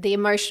the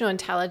emotional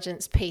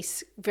intelligence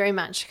piece very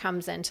much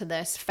comes into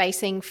this,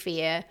 facing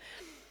fear.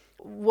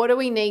 What do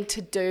we need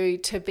to do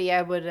to be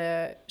able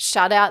to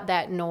shut out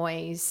that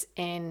noise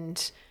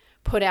and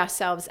put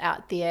ourselves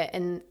out there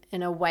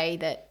in a way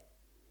that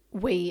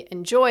we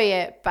enjoy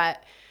it,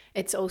 but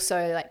it's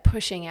also like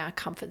pushing our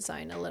comfort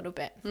zone a little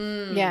bit.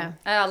 Yeah.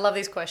 I love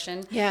this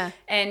question. Yeah.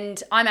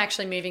 And I'm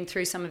actually moving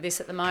through some of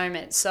this at the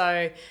moment.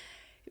 So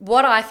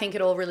what I think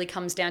it all really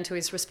comes down to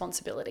is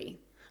responsibility.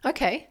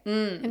 Okay.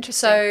 Interesting.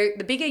 So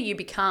the bigger you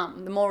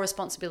become, the more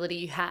responsibility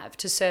you have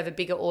to serve a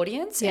bigger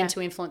audience and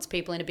to influence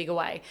people in a bigger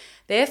way.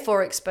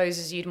 Therefore,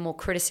 exposes you to more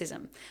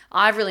criticism.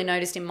 I've really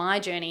noticed in my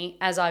journey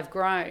as I've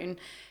grown,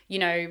 you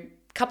know,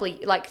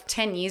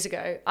 10 years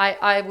ago,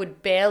 I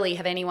would barely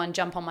have anyone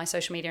jump on my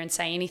social media and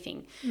say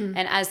anything.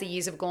 And as the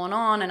years have gone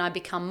on and I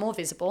become more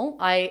visible,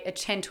 I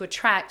tend to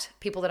attract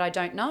people that I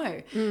don't know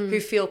who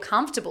feel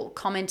comfortable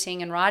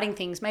commenting and writing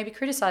things, maybe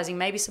criticizing,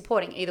 maybe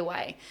supporting, either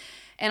way.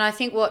 And I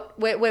think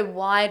we're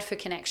wired for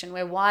connection.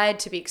 We're wired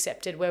to be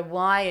accepted. We're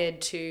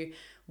wired to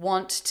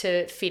want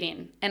to fit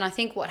in. And I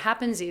think what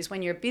happens is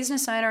when you're a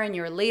business owner and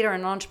you're a leader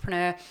and an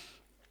entrepreneur,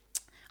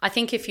 I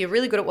think if you're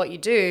really good at what you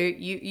do,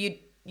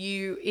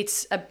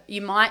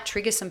 you might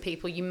trigger some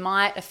people. You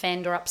might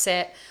offend or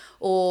upset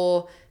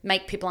or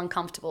make people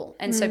uncomfortable.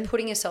 And so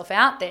putting yourself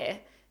out there,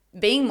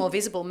 being more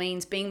visible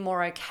means being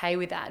more okay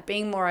with that,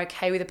 being more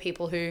okay with the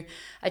people who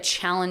are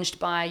challenged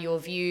by your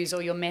views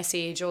or your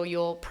message or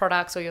your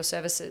products or your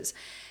services.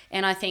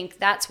 And I think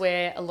that's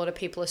where a lot of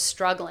people are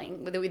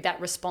struggling with that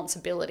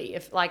responsibility.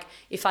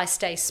 If I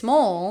stay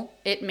small,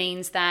 it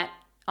means that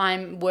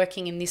I'm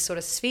working in this sort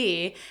of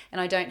sphere and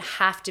I don't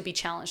have to be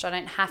challenged. I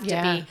don't have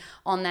to be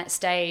on that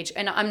stage,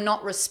 and I'm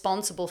not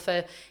responsible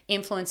for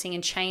influencing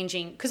and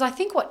changing. Because I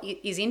think what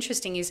is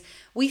interesting is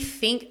I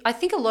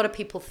think a lot of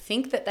people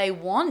think that they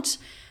want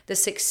the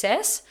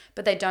success,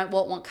 but they don't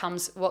want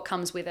what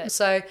comes with it.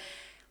 So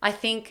I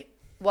think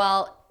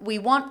while we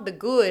want the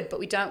good, but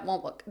we don't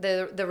want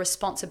the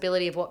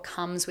responsibility of what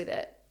comes with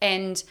it.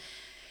 And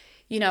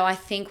you know, I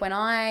think when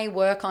I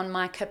work on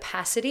my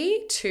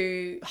capacity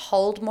to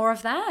hold more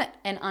of that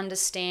and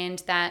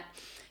understand that,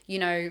 you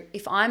know,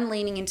 if I'm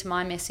leaning into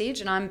my message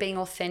and I'm being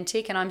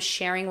authentic and I'm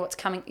sharing what's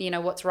coming, you know,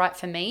 what's right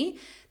for me,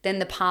 then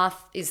the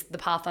path is the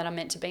path that I'm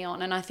meant to be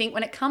on. And I think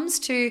when it comes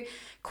to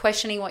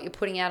questioning what you're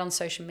putting out on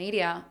social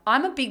media,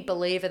 I'm a big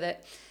believer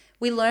that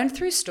we learn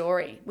through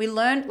story. We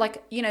learn,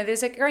 like, you know,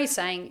 there's a great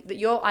saying that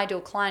your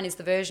ideal client is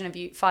the version of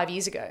you 5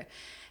 years ago.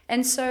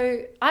 And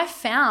so I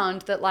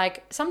found that,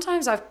 like,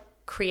 sometimes I've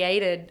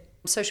created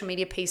social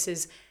media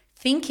pieces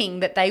thinking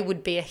that they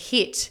would be a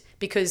hit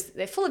because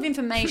they're full of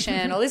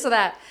information or this or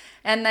that,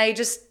 and they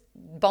just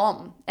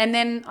bomb. And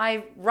then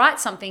I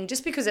write something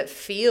just because it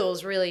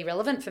feels really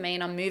relevant for me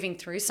and I'm moving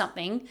through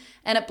something,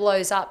 and it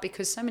blows up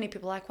because so many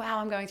people are like, wow,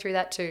 I'm going through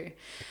that too.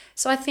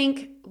 So I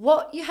think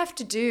what you have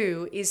to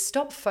do is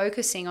stop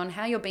focusing on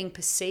how you're being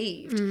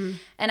perceived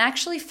and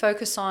actually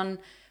focus on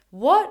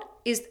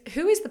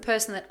who is the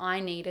person that I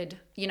needed,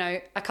 you know,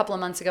 a couple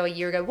of months ago, a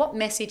year ago. What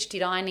message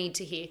did I need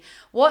to hear?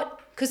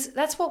 Because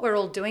that's what we're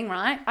all doing,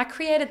 right? I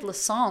created La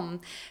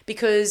Somme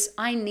because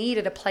I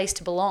needed a place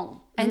to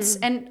belong.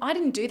 And I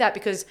didn't do that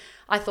because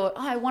I thought,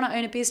 I want to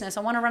own a business.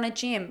 I want to run a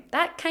gym.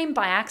 That came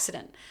by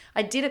accident.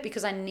 I did it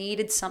because I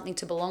needed something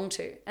to belong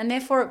to. And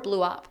therefore it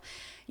blew up.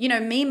 You know,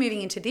 me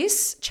moving into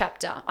this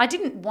chapter, I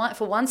didn't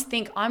for once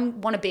think I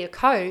want to be a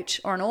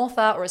coach or an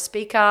author or a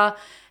speaker.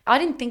 I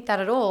didn't think that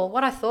at all.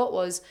 What I thought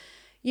was,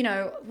 you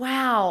know,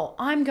 wow,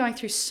 I'm going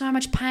through so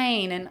much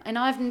pain and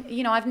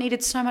I've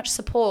needed so much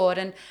support,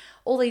 and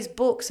all these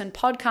books and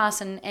podcasts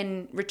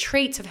and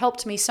retreats have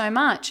helped me so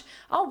much.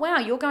 Oh, wow,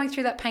 you're going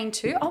through that pain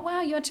too? Oh,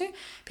 wow, you are too?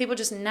 People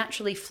just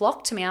naturally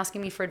flock to me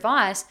asking me for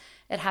advice.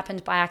 It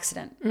happened by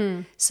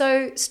accident.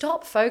 So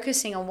stop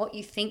focusing on what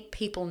you think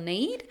people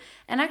need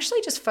and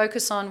actually just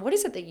focus on what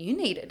is it that you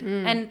needed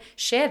and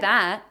share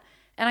that.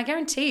 And I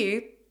guarantee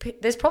you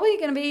there's probably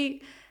going to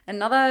be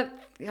another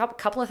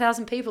couple of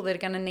thousand people that are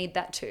going to need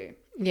that too.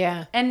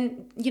 Yeah.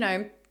 And, you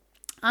know,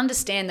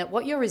 understand that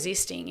what you're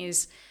resisting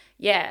is,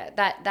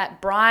 that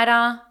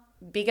brighter,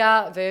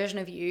 bigger version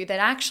of you that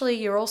actually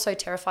you're also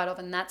terrified of,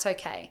 and that's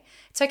okay.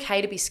 It's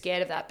okay to be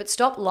scared of that, but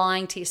stop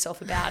lying to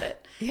yourself about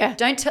it. Yeah.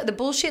 Don't the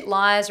bullshit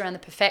lies around the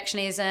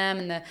perfectionism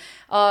and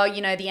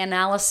the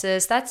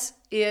analysis.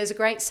 There's a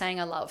great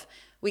saying I love.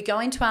 We go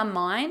into our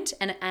mind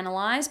and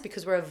analyze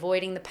because we're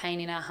avoiding the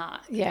pain in our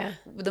heart. Yeah.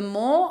 The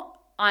more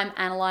I'm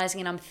analyzing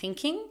and I'm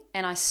thinking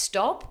and I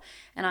stop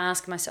and I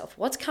ask myself,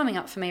 what's coming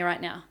up for me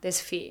right now? There's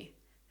fear,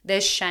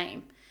 there's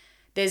shame,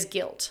 there's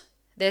guilt,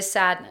 there's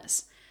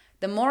sadness.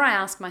 The more I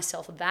ask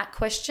myself that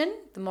question,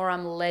 the more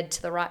I'm led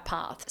to the right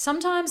path.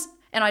 Sometimes,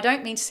 and I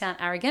don't mean to sound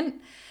arrogant,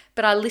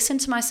 but I listen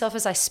to myself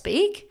as I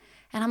speak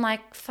and I'm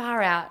like,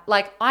 far out.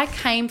 Like, I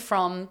came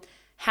from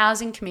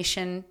housing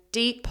commission,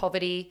 deep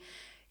poverty,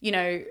 you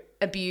know,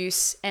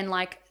 abuse, and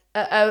like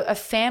a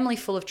family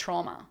full of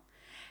trauma.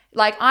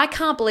 Like, I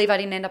can't believe I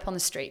didn't end up on the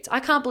streets. I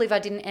can't believe I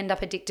didn't end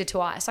up addicted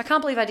to ice. I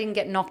can't believe I didn't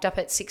get knocked up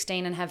at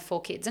 16 and have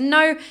 4 kids. And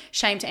no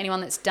shame to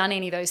anyone that's done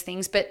any of those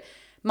things, but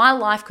my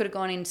life could have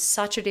gone in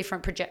such a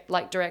different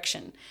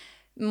direction.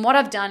 And what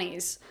I've done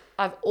is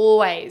I've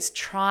always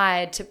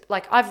tried to,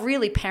 I've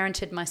really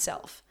parented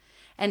myself.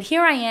 And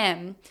here I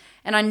am,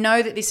 and I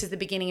know that this is the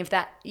beginning of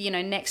that,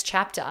 next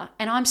chapter,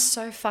 and I'm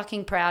so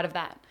fucking proud of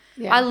that.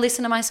 Yeah. I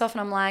listen to myself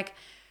and I'm like,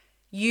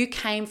 you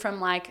came from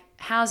like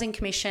housing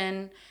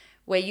commission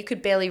where you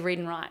could barely read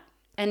and write,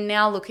 and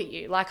now look at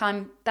you. Like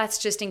that's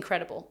just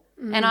incredible.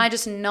 And I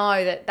just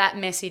know that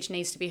message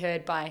needs to be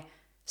heard by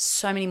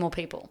so many more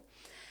people.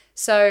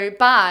 So,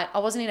 but I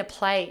wasn't in a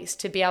place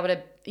to be able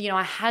to,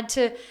 I had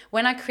to,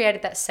 when I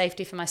created that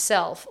safety for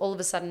myself, all of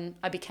a sudden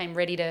I became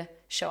ready to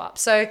show up.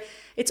 So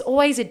it's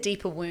always a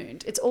deeper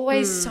wound. It's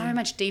always so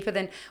much deeper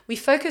than, we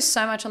focus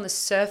so much on the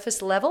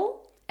surface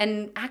level,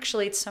 and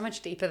actually it's so much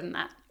deeper than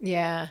that.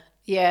 Yeah.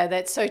 Yeah,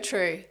 that's so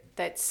true.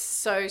 That's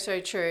so, so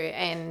true.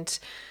 And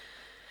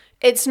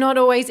it's not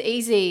always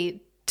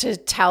easy to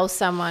tell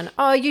someone,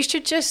 oh, you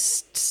should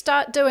just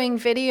start doing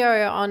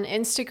video on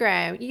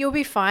Instagram. You'll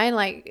be fine.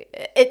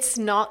 Like, it's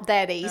not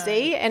that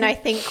easy. No. And I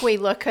think we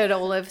look at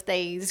all of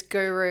these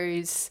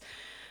gurus,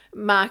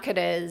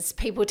 marketers,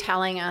 people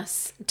telling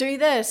us, do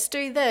this.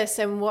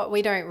 And what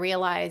we don't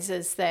realize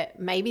is that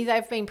maybe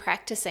they've been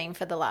practicing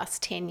for the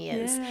last 10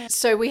 years. Yeah.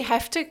 So we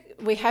have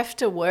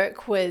to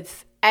work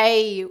with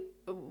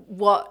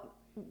what,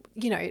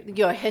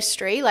 your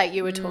history, like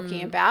you were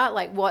talking about,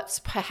 like what's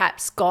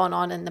perhaps gone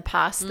on in the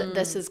past that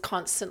this is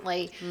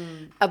constantly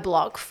a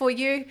block for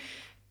you,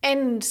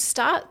 and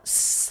start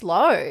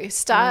slow.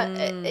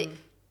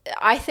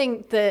 I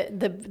think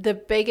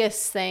the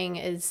biggest thing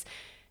is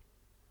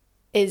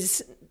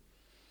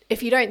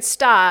if you don't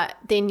start,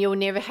 then you'll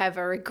never have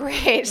a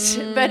regret.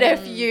 But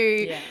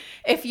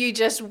if you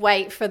just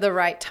wait for the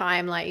right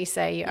time, like you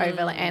say, you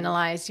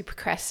overanalyze, you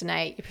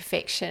procrastinate, you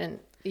perfection,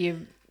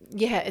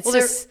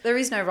 there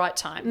is no right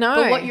time. No.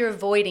 But what you're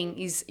avoiding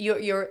is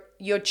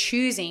you're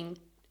choosing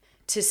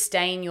to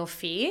stay in your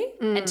fear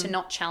and to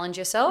not challenge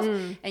yourself,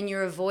 and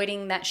you're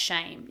avoiding that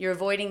shame. You're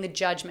avoiding the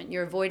judgment.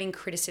 You're avoiding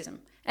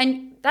criticism.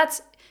 And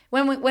that's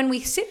when we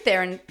sit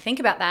there and think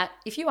about that,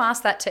 if you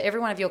ask that to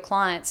every one of your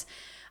clients,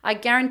 I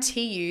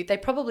guarantee you they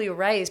probably were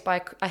raised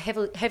by a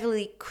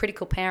heavily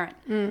critical parent.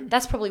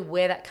 That's probably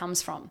where that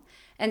comes from.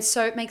 And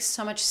so it makes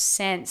so much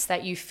sense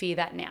that you fear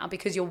that now,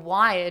 because you're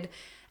wired.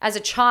 As a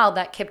child,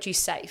 that kept you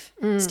safe.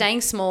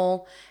 Staying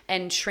small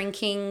and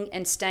shrinking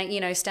and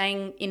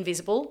staying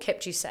invisible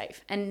kept you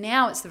safe. And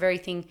now it's the very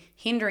thing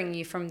hindering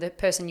you from the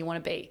person you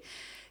want to be.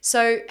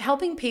 So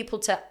helping people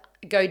to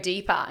go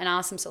deeper and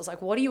ask themselves,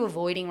 like, what are you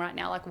avoiding right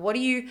now? Like, what are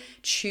you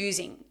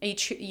choosing?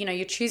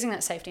 You're choosing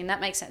that safety, and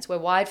that makes sense. We're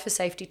wired for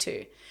safety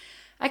too.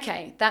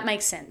 Okay, that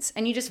makes sense.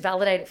 And you just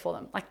validate it for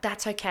them. Like,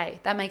 that's okay.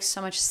 That makes so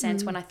much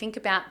sense. When I think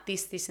about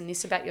this, and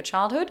this about your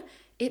childhood,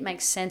 it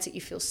makes sense that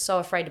you feel so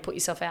afraid to put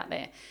yourself out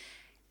there.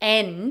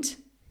 And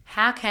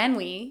how can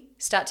we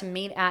start to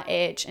meet our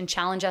edge and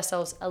challenge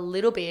ourselves a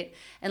little bit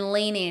and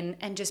lean in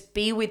and just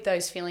be with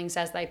those feelings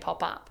as they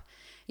pop up?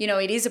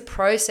 It is a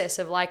process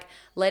of like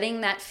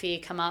letting that fear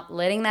come up,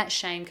 letting that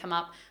shame come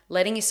up,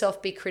 letting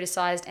yourself be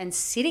criticized and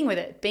sitting with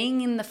it, being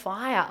in the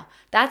fire.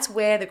 That's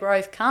where the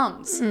growth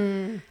comes.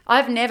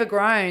 I've never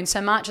grown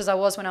so much as I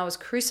was when I was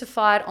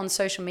crucified on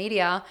social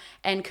media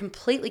and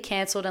completely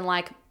cancelled, and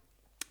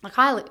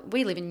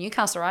we live in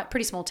Newcastle, right?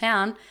 Pretty small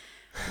town.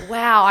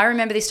 Wow. I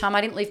remember this time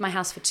I didn't leave my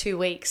house for 2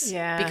 weeks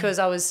because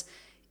I was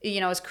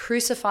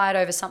crucified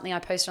over something I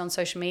posted on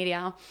social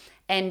media,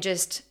 and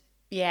just,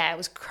 it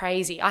was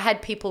crazy. I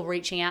had people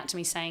reaching out to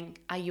me saying,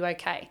 are you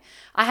okay?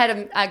 I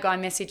had a guy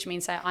message me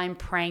and say, I'm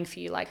praying for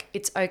you. Like,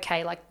 it's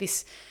okay. Like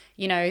this,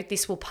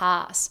 this will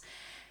pass.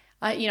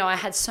 I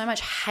had so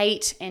much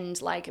hate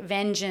and like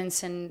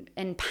vengeance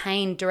and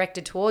pain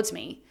directed towards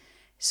me.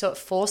 So it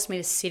forced me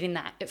to sit in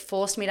that. It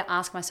forced me to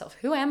ask myself,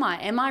 who am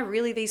I? Am I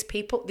really these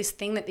people, this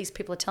thing that these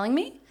people are telling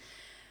me?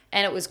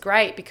 And it was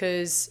great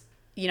because,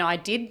 I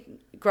did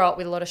grow up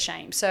with a lot of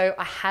shame. So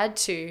I had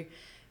to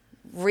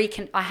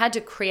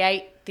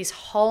create this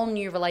whole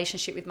new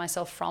relationship with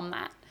myself from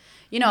that.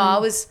 I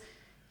was,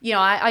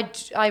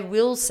 I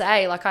will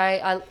say, like,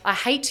 I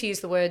hate to use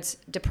the words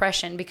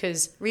depression,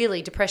 because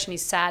really depression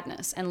is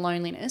sadness and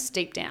loneliness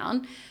deep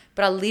down.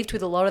 But I lived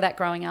with a lot of that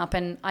growing up,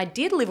 and I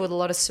did live with a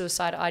lot of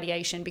suicide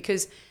ideation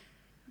because,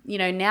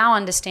 now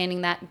understanding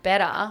that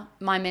better,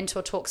 my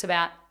mentor talks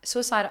about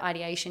suicide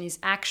ideation is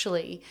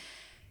actually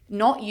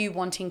not you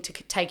wanting to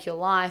take your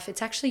life.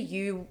 It's actually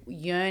you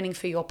yearning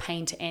for your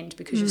pain to end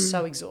because you're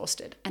so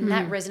exhausted. And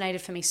that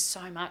resonated for me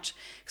so much,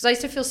 because I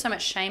used to feel so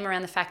much shame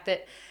around the fact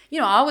that,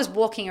 I was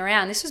walking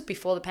around, this was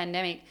before the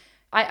pandemic,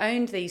 I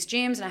owned these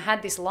gyms and I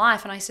had this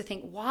life, and I used to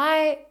think,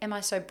 why am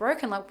I so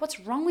broken? Like, what's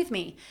wrong with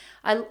me?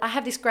 I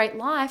have this great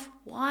life.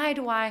 Why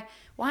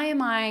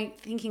am I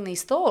thinking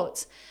these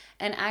thoughts?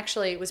 And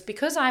actually it was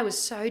because I was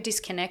so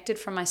disconnected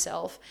from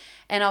myself,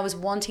 and I was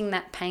wanting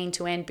that pain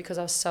to end because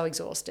I was so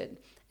exhausted.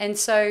 And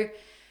so,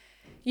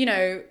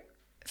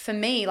 for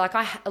me, like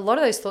a lot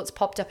of those thoughts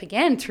popped up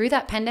again through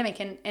that pandemic.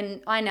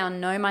 And I now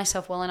know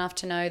myself well enough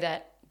to know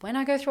that when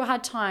I go through a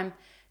hard time,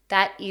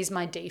 that is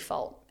my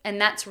default. And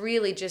that's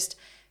really just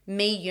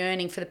me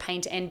yearning for the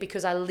pain to end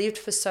because I lived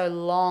for so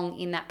long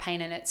in that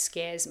pain and it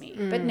scares me.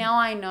 But now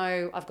I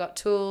know I've got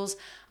tools,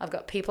 I've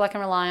got people I can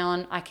rely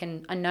on.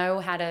 I know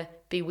how to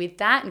be with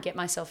that and get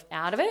myself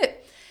out of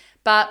it.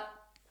 But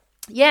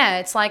yeah,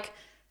 it's like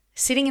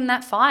sitting in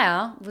that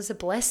fire was a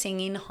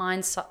blessing in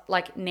hindsight,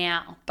 like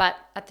now. But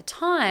at the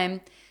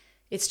time,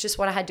 it's just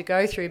what I had to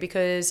go through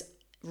because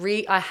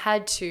I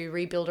had to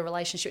rebuild a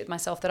relationship with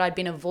myself that I'd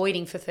been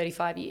avoiding for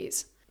 35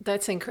 years.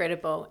 That's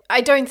incredible.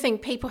 I don't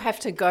think people have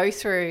to go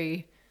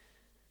through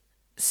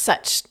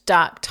such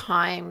dark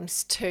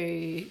times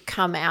to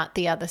come out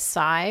the other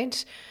side,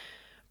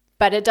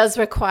 but it does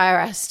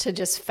require us to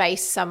just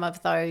face some of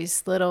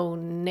those little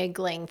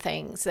niggling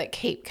things that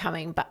keep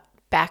coming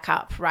back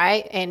up,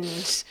 right?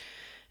 And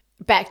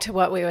back to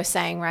what we were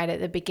saying right at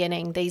the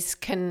beginning,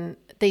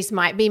 these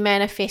might be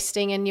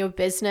manifesting in your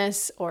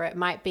business, or it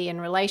might be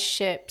in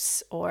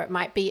relationships, or it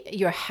might be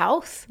your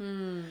health.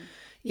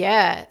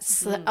 Yeah,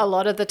 a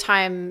lot of the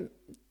time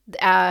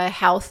our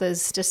health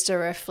is just a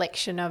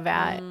reflection of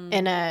our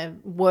inner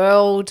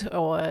world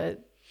or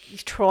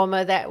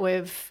trauma that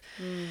we've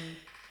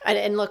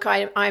and look,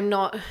 I'm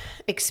not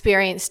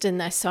experienced in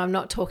this, so I'm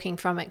not talking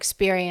from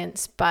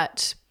experience,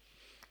 but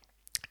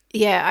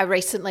yeah, I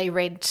recently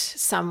read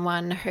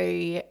someone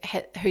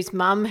whose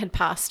mum had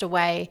passed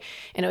away,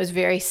 and it was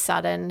very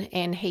sudden,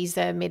 and he's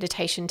a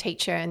meditation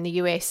teacher in the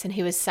US, and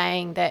he was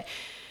saying that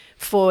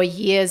for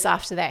years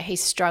after that, he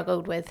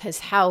struggled with his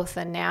health,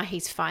 and now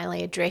he's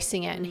finally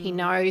addressing it. And he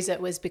knows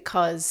it was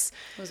because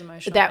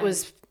that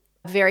was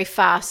very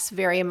fast,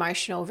 very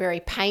emotional, very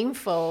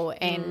painful.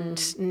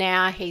 And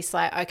now he's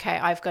like, okay,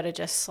 I've got to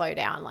just slow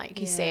down, like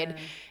you said,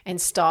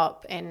 and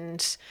stop.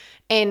 And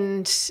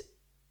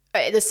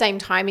at the same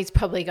time, he's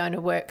probably going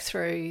to work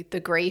through the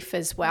grief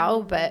as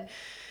well. But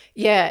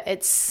yeah,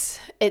 it's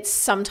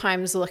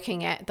sometimes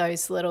looking at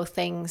those little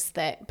things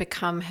that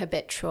become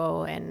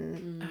habitual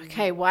and,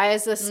 okay, why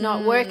is this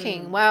not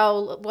working?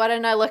 Well, why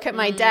don't I look at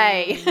my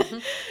day?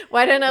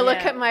 Why don't I look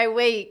at my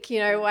week?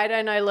 Why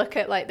don't I look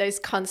at like those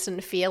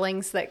constant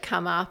feelings that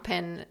come up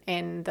and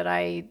that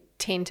I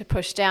tend to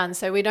push down?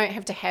 So we don't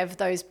have to have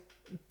those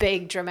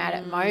big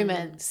dramatic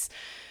moments.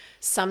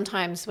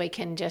 Sometimes we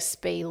can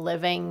just be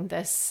living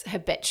this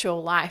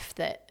habitual life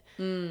that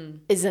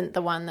isn't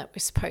the one that we're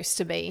supposed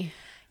to be.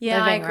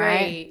 Yeah, living, I agree.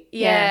 right?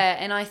 Yeah.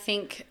 And I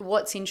think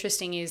what's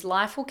interesting is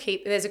life will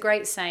there's a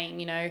great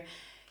saying,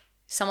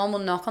 someone will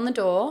knock on the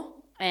door,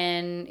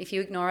 and if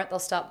you ignore it, they'll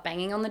start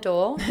banging on the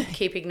door.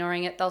 Keep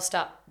ignoring it, they'll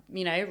start,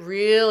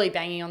 really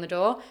banging on the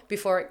door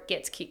before it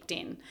gets kicked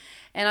in.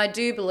 And I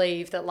do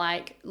believe that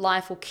like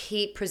life will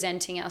keep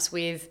presenting us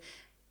with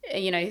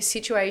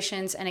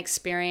situations and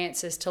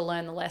experiences to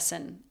learn the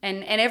lesson.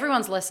 And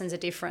everyone's lessons are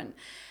different.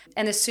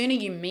 And the sooner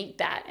you meet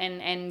that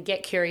and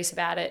get curious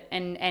about it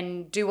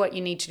and do what you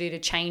need to do to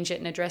change it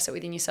and address it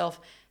within yourself,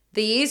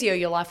 the easier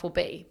your life will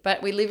be.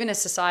 But we live in a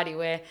society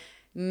where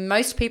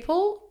most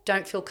people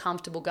don't feel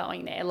comfortable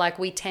going there. Like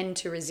we tend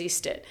to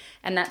resist it.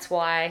 And that's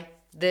why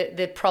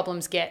the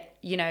problems get,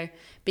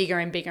 bigger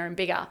and bigger and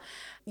bigger.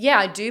 Yeah,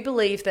 I do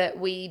believe that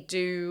we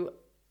do.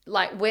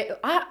 Like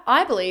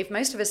I believe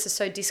most of us are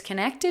so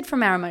disconnected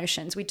from our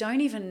emotions. We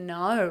don't even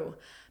know.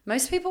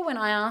 Most people, when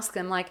I ask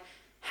them like,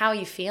 how are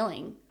you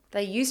feeling?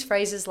 They use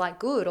phrases like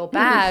good or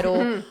bad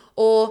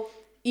or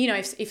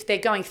if they're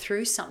going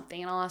through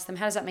something, and I'll ask them,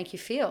 how does that make you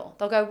feel?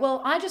 They'll go,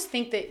 well, I just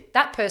think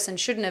that person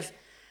shouldn't have.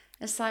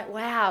 It's like,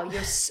 wow,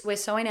 we're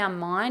so in our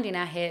mind, in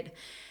our head,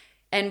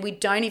 and we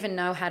don't even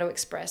know how to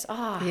express.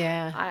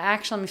 I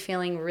actually am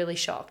feeling really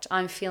shocked.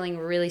 I'm feeling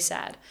really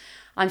sad.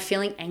 I'm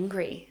feeling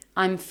angry.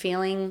 I'm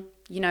feeling,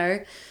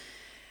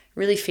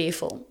 really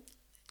fearful.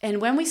 And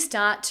when we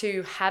start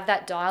to have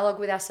that dialogue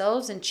with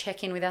ourselves and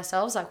check in with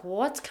ourselves, like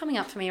what's coming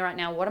up for me right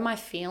now? What am I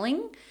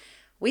feeling?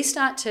 We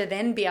start to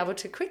then be able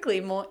to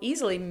quickly, more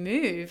easily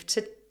move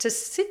to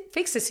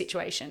fix the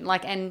situation,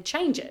 and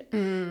change it,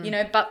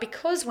 but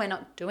because we're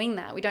not doing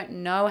that, we don't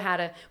know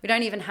we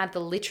don't even have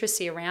the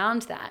literacy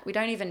around that. We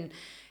don't even,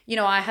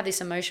 I have this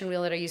emotion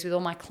wheel that I use with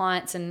all my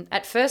clients. And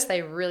at first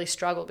they really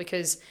struggle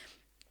because,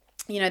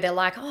 they're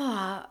like,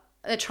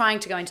 they're trying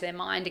to go into their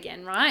mind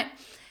again, right?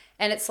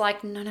 And it's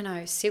like,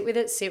 no, sit with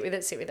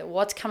it.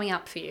 What's coming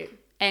up for you?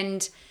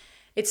 And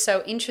it's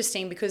so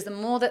interesting because the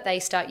more that they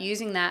start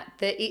using that,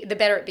 the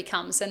better it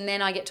becomes. And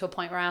then I get to a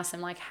point where I ask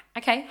them like,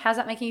 okay, how's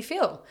that making you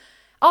feel?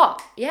 Oh,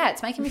 yeah,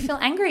 it's making me feel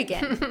angry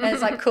again. And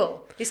it's like,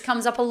 cool. This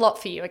comes up a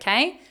lot for you,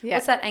 okay? Yeah.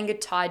 What's that anger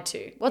tied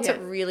to? What's it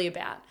really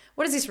about?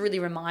 What does this really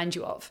remind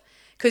you of?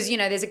 Because,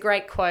 there's a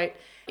great quote,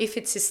 if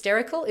it's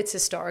hysterical, it's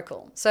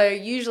historical. So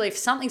usually if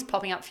something's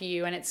popping up for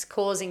you and it's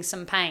causing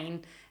some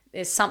pain,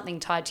 there's something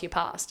tied to your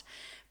past.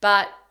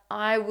 But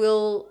I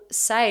will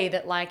say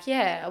that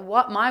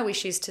what my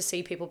wish is to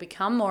see people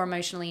become more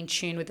emotionally in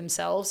tune with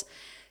themselves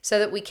so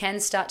that we can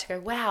start to go,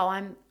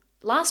 wow,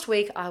 last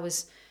week I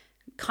was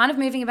kind of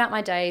moving about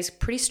my days,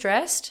 pretty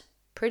stressed,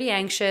 pretty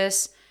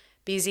anxious,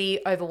 busy,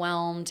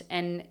 overwhelmed,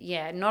 and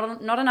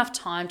not enough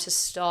time to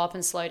stop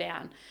and slow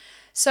down.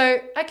 So,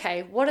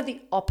 okay, what are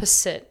the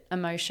opposite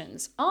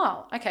emotions?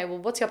 Oh, okay, well,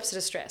 what's the opposite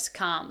of stress?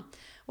 Calm.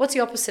 What's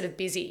the opposite of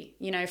busy?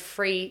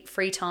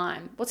 Free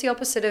time. What's the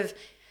opposite of,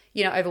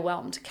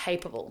 overwhelmed?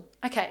 Capable.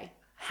 Okay,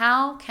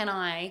 how can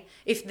I,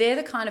 if they're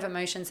the kind of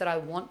emotions that I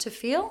want to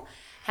feel,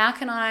 how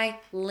can I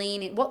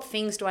lean in? What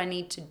things do I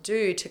need to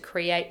do to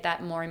create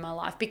that more in my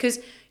life? Because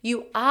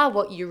you are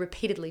what you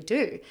repeatedly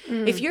do.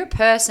 If you're a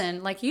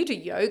person, like you do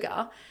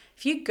yoga,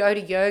 if you go to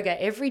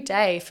yoga every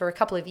day for a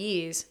couple of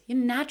years, you're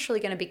naturally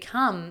going to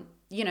become,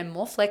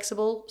 more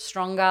flexible,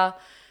 stronger,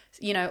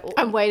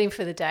 I'm waiting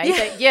for the day.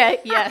 Yeah.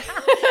 But yeah.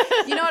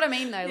 You know what I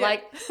mean, though? Yeah.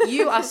 Like,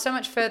 you are so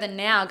much further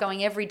now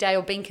going every day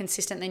or being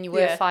consistent than you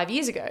were 5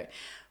 years ago.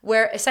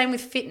 Where same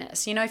with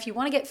fitness. If you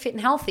want to get fit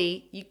and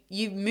healthy,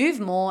 you move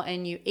more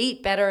and you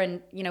eat better,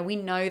 and we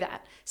know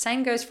that.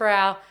 Same goes for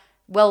our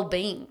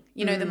well-being.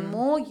 The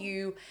more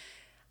you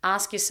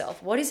ask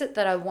yourself, what is it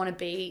that I want to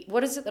be?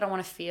 What is it that I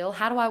want to feel?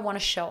 How do I want to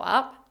show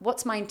up?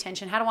 What's my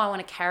intention? How do I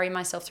want to carry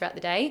myself throughout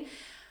the day?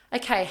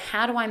 Okay,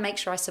 how do I make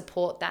sure I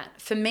support that?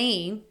 For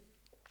me,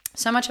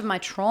 so much of my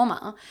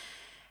trauma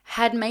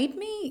had made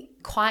me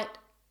quite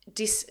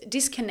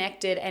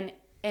disconnected and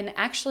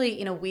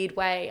actually, in a weird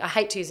way, I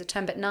hate to use the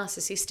term, but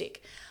narcissistic.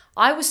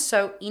 I was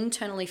so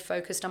internally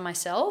focused on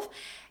myself,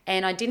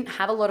 and I didn't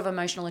have a lot of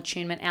emotional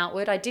attunement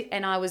outward.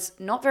 And I was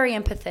not very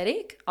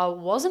empathetic. I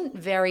wasn't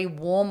very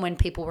warm when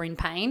people were in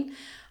pain.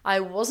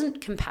 I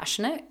wasn't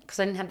compassionate because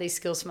I didn't have these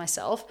skills for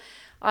myself.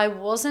 I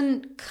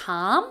wasn't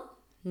calm,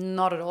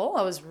 not at all.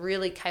 I was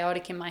really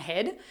chaotic in my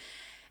head.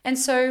 And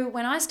so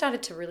when I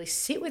started to really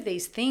sit with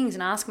these things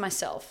and ask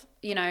myself,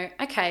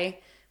 okay,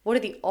 what are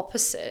the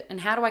opposite,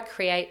 and how do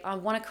I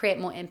want to create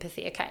more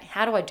empathy. Okay,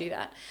 how do I do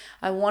that?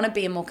 I want to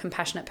be a more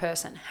compassionate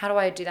person. How do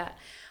I do that?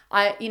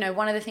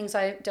 One of the things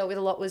I dealt with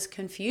a lot was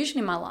confusion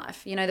in my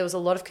life. There was a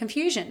lot of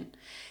confusion.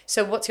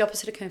 So what's the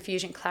opposite of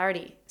confusion?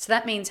 Clarity. So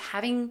that means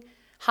having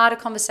harder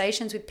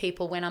conversations with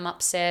people when I'm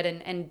upset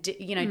and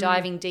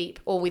diving deep,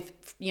 or with,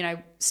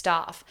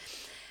 staff.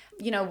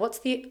 What's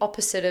the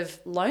opposite of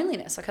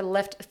loneliness? Like I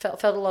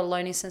felt a lot of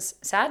loneliness and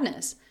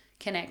sadness.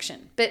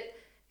 Connection. But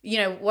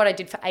what I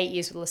did for 8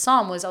 years with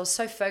Lassam was I was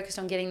so focused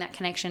on getting that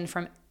connection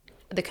from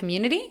the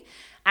community.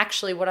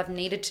 Actually, what I've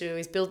needed to do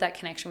is build that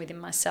connection within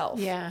myself.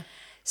 Yeah.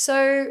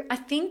 So I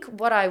think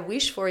what I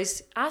wish for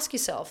is ask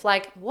yourself,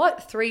 like,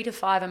 what 3 to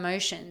 5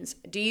 emotions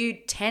do you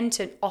tend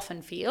to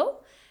often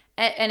feel?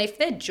 And if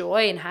they're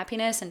joy and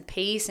happiness and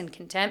peace and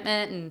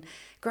contentment, and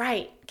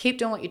great, keep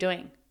doing what you're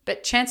doing.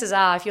 But chances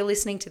are, if you're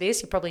listening to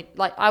this, you're probably,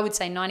 like I would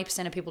say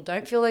 90% of people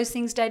don't feel those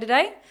things day to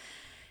day.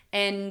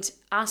 And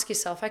ask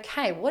yourself,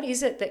 okay, what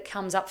is it that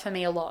comes up for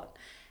me a lot?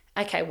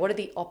 Okay, what are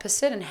the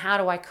opposite, and how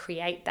do I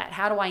create that?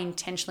 How do I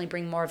intentionally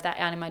bring more of that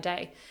out in my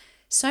day?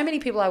 So many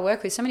people I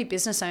work with, so many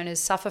business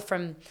owners suffer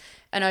from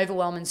an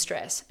overwhelm and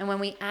stress. And when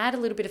we add a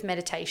little bit of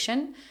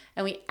meditation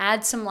and we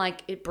add some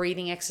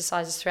breathing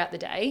exercises throughout the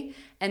day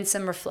and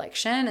some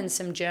reflection and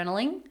some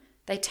journaling,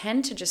 they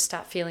tend to just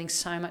start feeling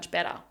so much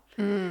better.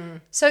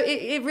 So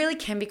it really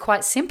can be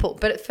quite simple,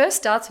 but it first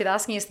starts with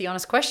asking us the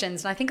honest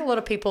questions. And I think a lot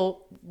of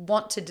people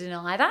want to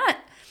deny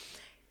that.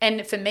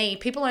 And for me,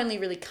 people only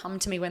really come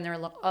to me when they're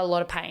a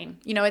lot of pain.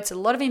 It's a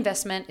lot of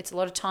investment. It's a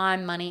lot of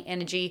time, money,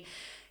 energy.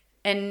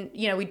 And,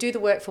 we do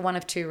the work for one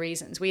of two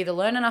reasons. We either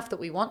learn enough that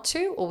we want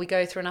to, or we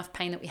go through enough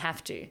pain that we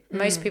have to.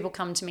 Most people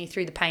come to me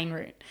through the pain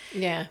route.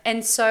 Yeah.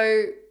 And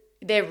so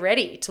they're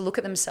ready to look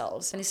at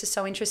themselves. And this is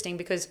so interesting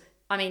because,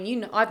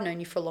 I've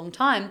known you for a long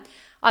time.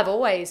 I've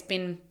always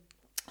been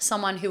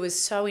someone who was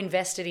so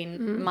invested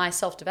in my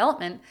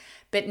self-development.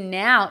 But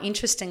now,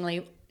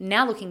 interestingly,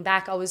 looking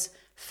back, I was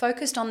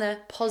focused on the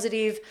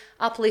positive,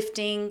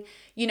 uplifting,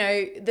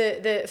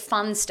 the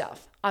fun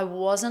stuff. I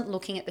wasn't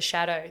looking at the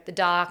shadow, the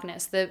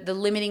darkness, the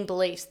limiting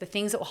beliefs, the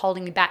things that were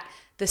holding me back,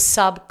 the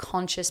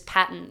subconscious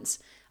patterns.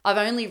 I've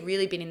only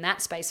really been in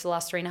that space for the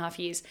last 3.5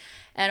 years.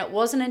 And it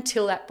wasn't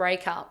until that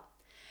breakup,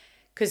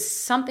 because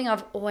something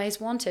I've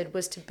always wanted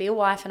was to be a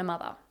wife and a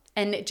mother.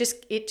 And it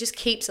just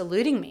keeps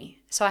eluding me.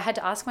 So I had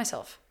to ask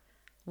myself,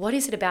 what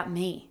is it about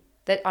me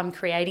that I'm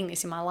creating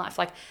this in my life?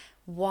 Like,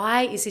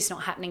 why is this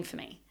not happening for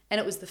me? And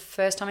it was the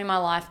first time in my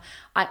life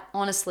I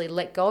honestly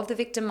let go of the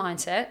victim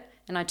mindset,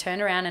 and I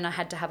turned around and I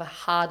had to have a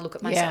hard look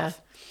at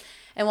myself. Yeah.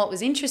 And what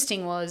was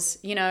interesting was,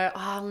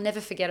 I'll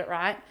never forget it,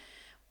 right?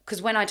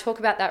 Because when I talk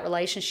about that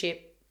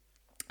relationship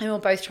and we were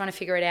both trying to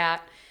figure it out,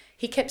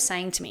 he kept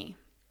saying to me,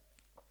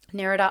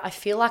 Nerida, I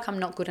feel like I'm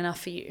not good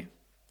enough for you.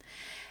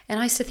 And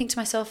I used to think to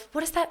myself,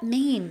 what does that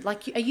mean?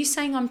 Like, are you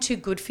saying I'm too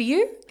good for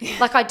you?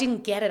 Like, I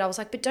didn't get it. I was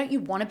like, but don't you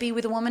want to be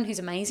with a woman who's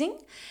amazing?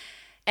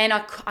 And I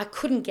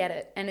couldn't get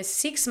it. And as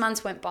 6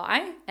 months went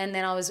by, and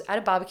then I was at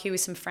a barbecue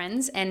with some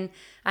friends, and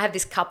I have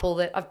this couple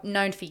that I've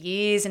known for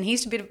years, and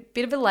he's a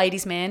bit of a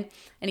ladies' man,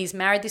 and he's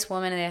married this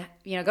woman, and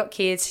they're, got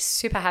kids, he's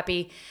super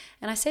happy.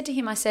 And I said to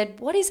him,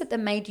 what is it that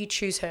made you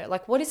choose her?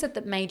 Like, what is it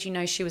that made you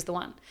know she was the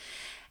one?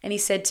 And he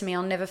said to me,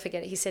 I'll never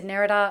forget it. He said,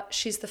 Nerida,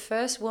 she's the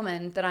first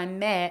woman that I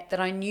met that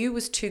I knew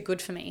was too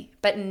good for me,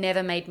 but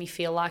never made me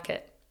feel like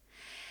it.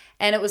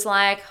 And it was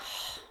like,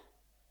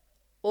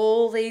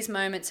 all these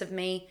moments of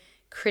me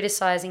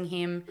criticizing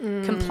him,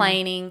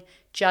 complaining,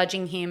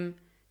 judging him,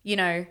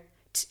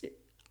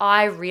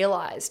 I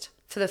realized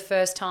for the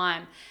first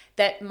time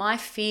that my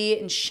fear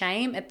and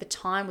shame at the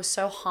time was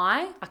so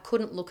high, I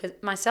couldn't look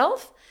at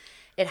myself.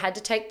 It had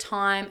to take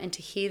time and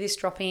to hear this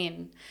drop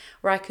in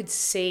where I could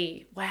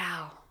see,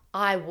 wow,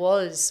 I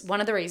was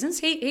one of the reasons.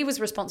 He was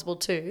responsible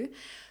too.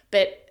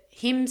 But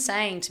him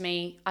saying to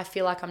me, I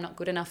feel like I'm not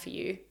good enough for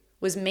you,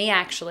 was me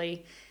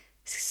actually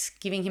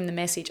giving him the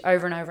message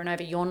over and over and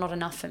over, you're not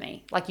enough for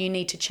me. Like, you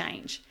need to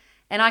change.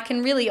 And I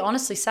can really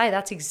honestly say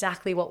that's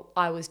exactly what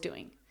I was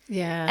doing.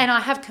 Yeah. And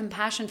I have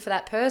compassion for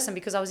that person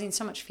because I was in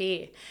so much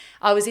fear.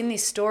 I was in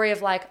this story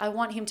of like, I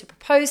want him to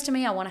propose to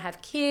me. I want to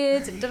have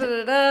kids and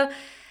da-da-da-da.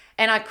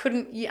 And I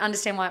couldn't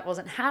understand why it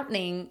wasn't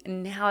happening.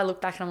 And now I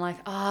look back and I'm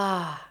like,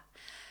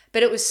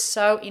 But it was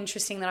so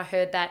interesting that I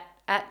heard that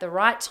at the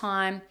right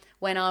time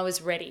when I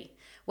was ready,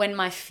 when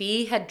my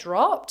fear had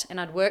dropped and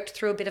I'd worked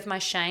through a bit of my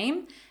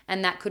shame,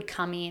 and that could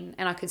come in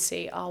and I could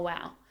see, oh,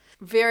 wow.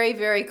 Very,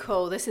 very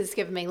cool. This has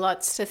given me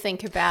lots to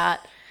think about.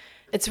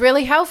 It's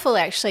really helpful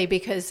actually,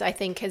 because I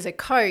think as a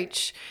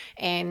coach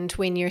and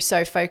when you're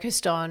so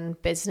focused on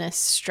business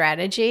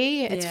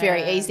strategy, it's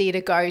very easy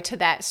to go to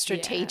that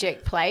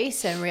strategic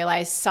place and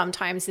realize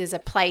sometimes there's a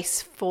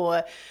place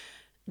for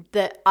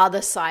the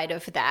other side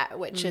of that,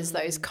 which is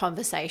those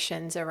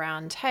conversations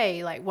around,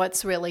 hey, like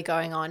what's really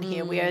going on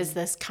here? Where is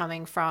this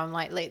coming from?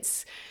 Like,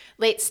 let's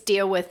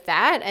deal with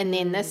that. And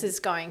then this is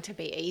going to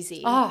be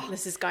easy.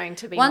 This is going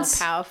to be more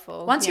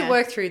powerful. Once you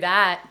work through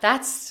that,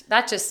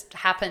 that just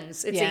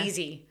happens. It's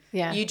easy.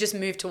 Yeah. You just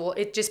move toward,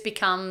 it just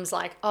becomes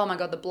like, oh my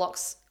God, the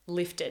block's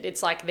lifted.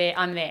 It's like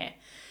I'm there.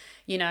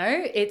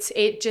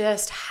 It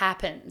just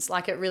happens.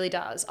 Like, it really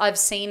does. I've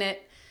seen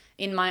it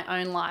in my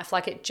own life.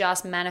 Like, it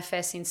just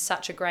manifests in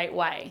such a great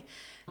way.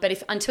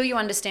 But until you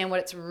understand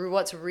what's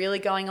really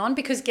going on,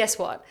 because guess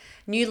what?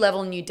 New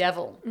level, new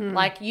devil.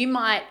 Like, you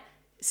might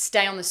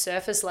stay on the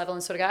surface level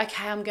and sort of go,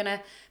 okay, I'm going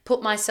to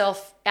put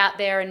myself out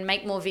there and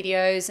make more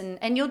videos,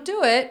 and you'll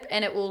do it,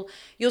 and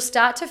you'll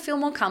start to feel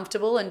more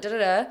comfortable and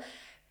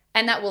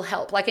and that will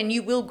help. Like, and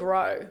you will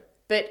grow.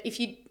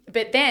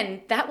 But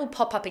then that will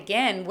pop up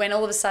again when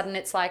all of a sudden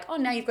it's like, oh,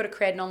 now you've got to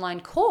create an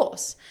online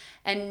course.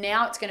 And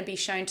now it's going to be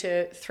shown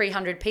to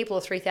 300 people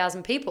or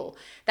 3,000 people.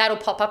 That'll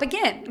pop up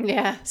again.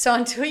 Yeah. So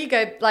until you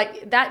go,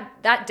 like,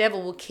 that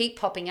devil will keep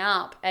popping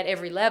up at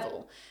every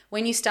level.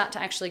 When you start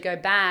to actually go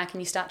back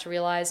and you start to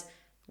realize,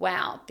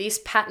 wow,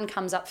 this pattern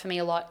comes up for me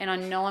a lot and I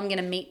know I'm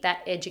going to meet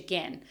that edge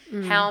again.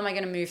 How am I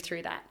going to move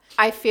through that?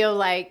 I feel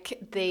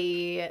like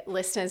the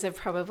listeners have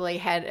probably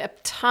had a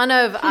ton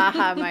of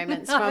aha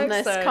moments from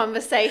this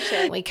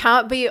conversation. We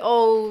can't be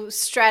all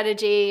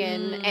strategy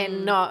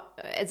and not,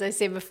 as I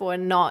said before,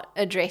 not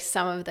address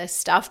some of this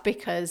stuff,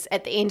 because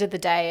at the end of the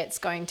day, it's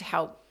going to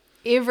help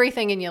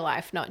everything in your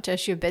life, not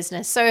just your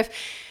business. So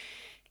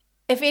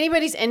if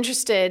anybody's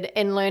interested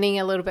in learning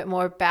a little bit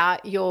more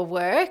about your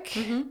work,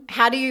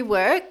 how do you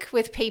work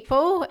with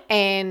people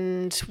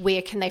and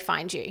where can they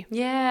find you?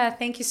 Yeah,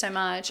 thank you so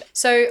much.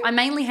 So I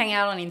mainly hang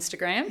out on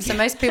Instagram, so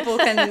most people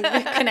can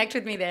connect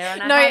with me there.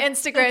 And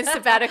Instagram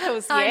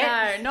sabbaticals yet.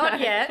 I know, not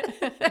yet.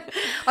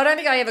 I don't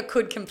think I ever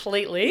could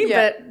completely,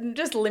 but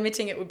just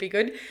limiting it would be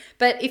good.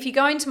 But if you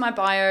go into my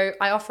bio,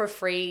 I offer a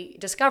free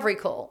discovery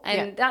call,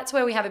 and that's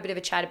where we have a bit of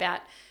a chat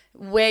about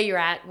where you're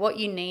at, what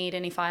you need,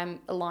 and if I'm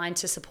aligned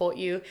to support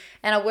you.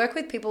 And I work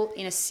with people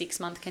in a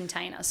 6-month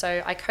container.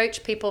 So I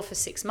coach people for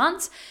 6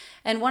 months.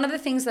 And one of the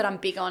things that I'm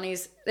big on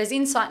is there's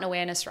insight and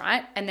awareness,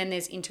 right? And then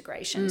there's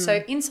integration.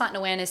 So insight and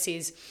awareness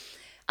is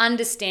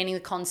understanding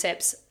the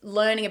concepts,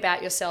 learning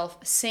about yourself,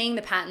 seeing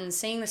the patterns,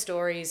 seeing the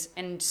stories,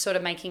 and sort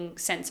of making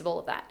sense of all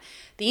of that.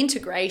 The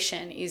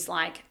integration is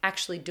like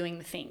actually doing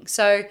the thing.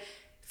 So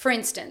for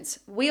instance,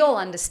 we all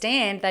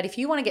understand that if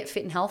you want to get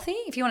fit and healthy,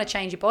 if you want to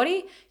change your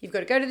body, you've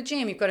got to go to the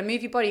gym, you've got to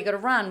move your body, you've got to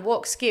run,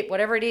 walk, skip,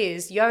 whatever it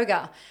is,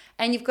 yoga,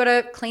 and you've got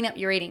to clean up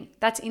your eating.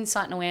 That's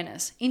insight and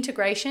awareness.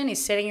 Integration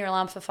is setting your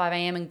alarm for 5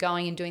 a.m. and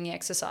going and doing the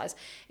exercise.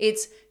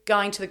 It's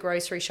going to the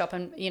grocery shop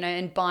and,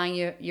 and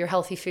buying your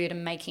healthy food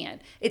and making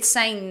it. It's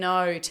saying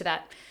no to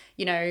that,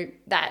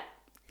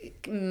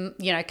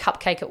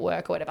 cupcake at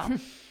work or whatever.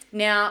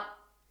 Now,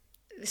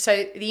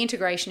 so the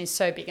integration is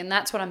so big, and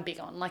that's what I'm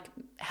big on, like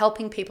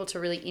helping people to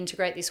really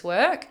integrate this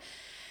work.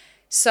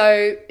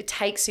 So it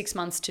takes 6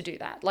 months to do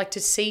that. Like,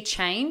 to see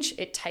change,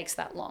 it takes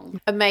that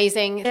long.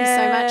 Amazing. Thank you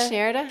so much,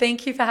 Nerida.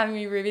 Thank you for having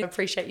me, Ruby. I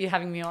appreciate you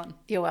having me on.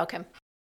 You're welcome.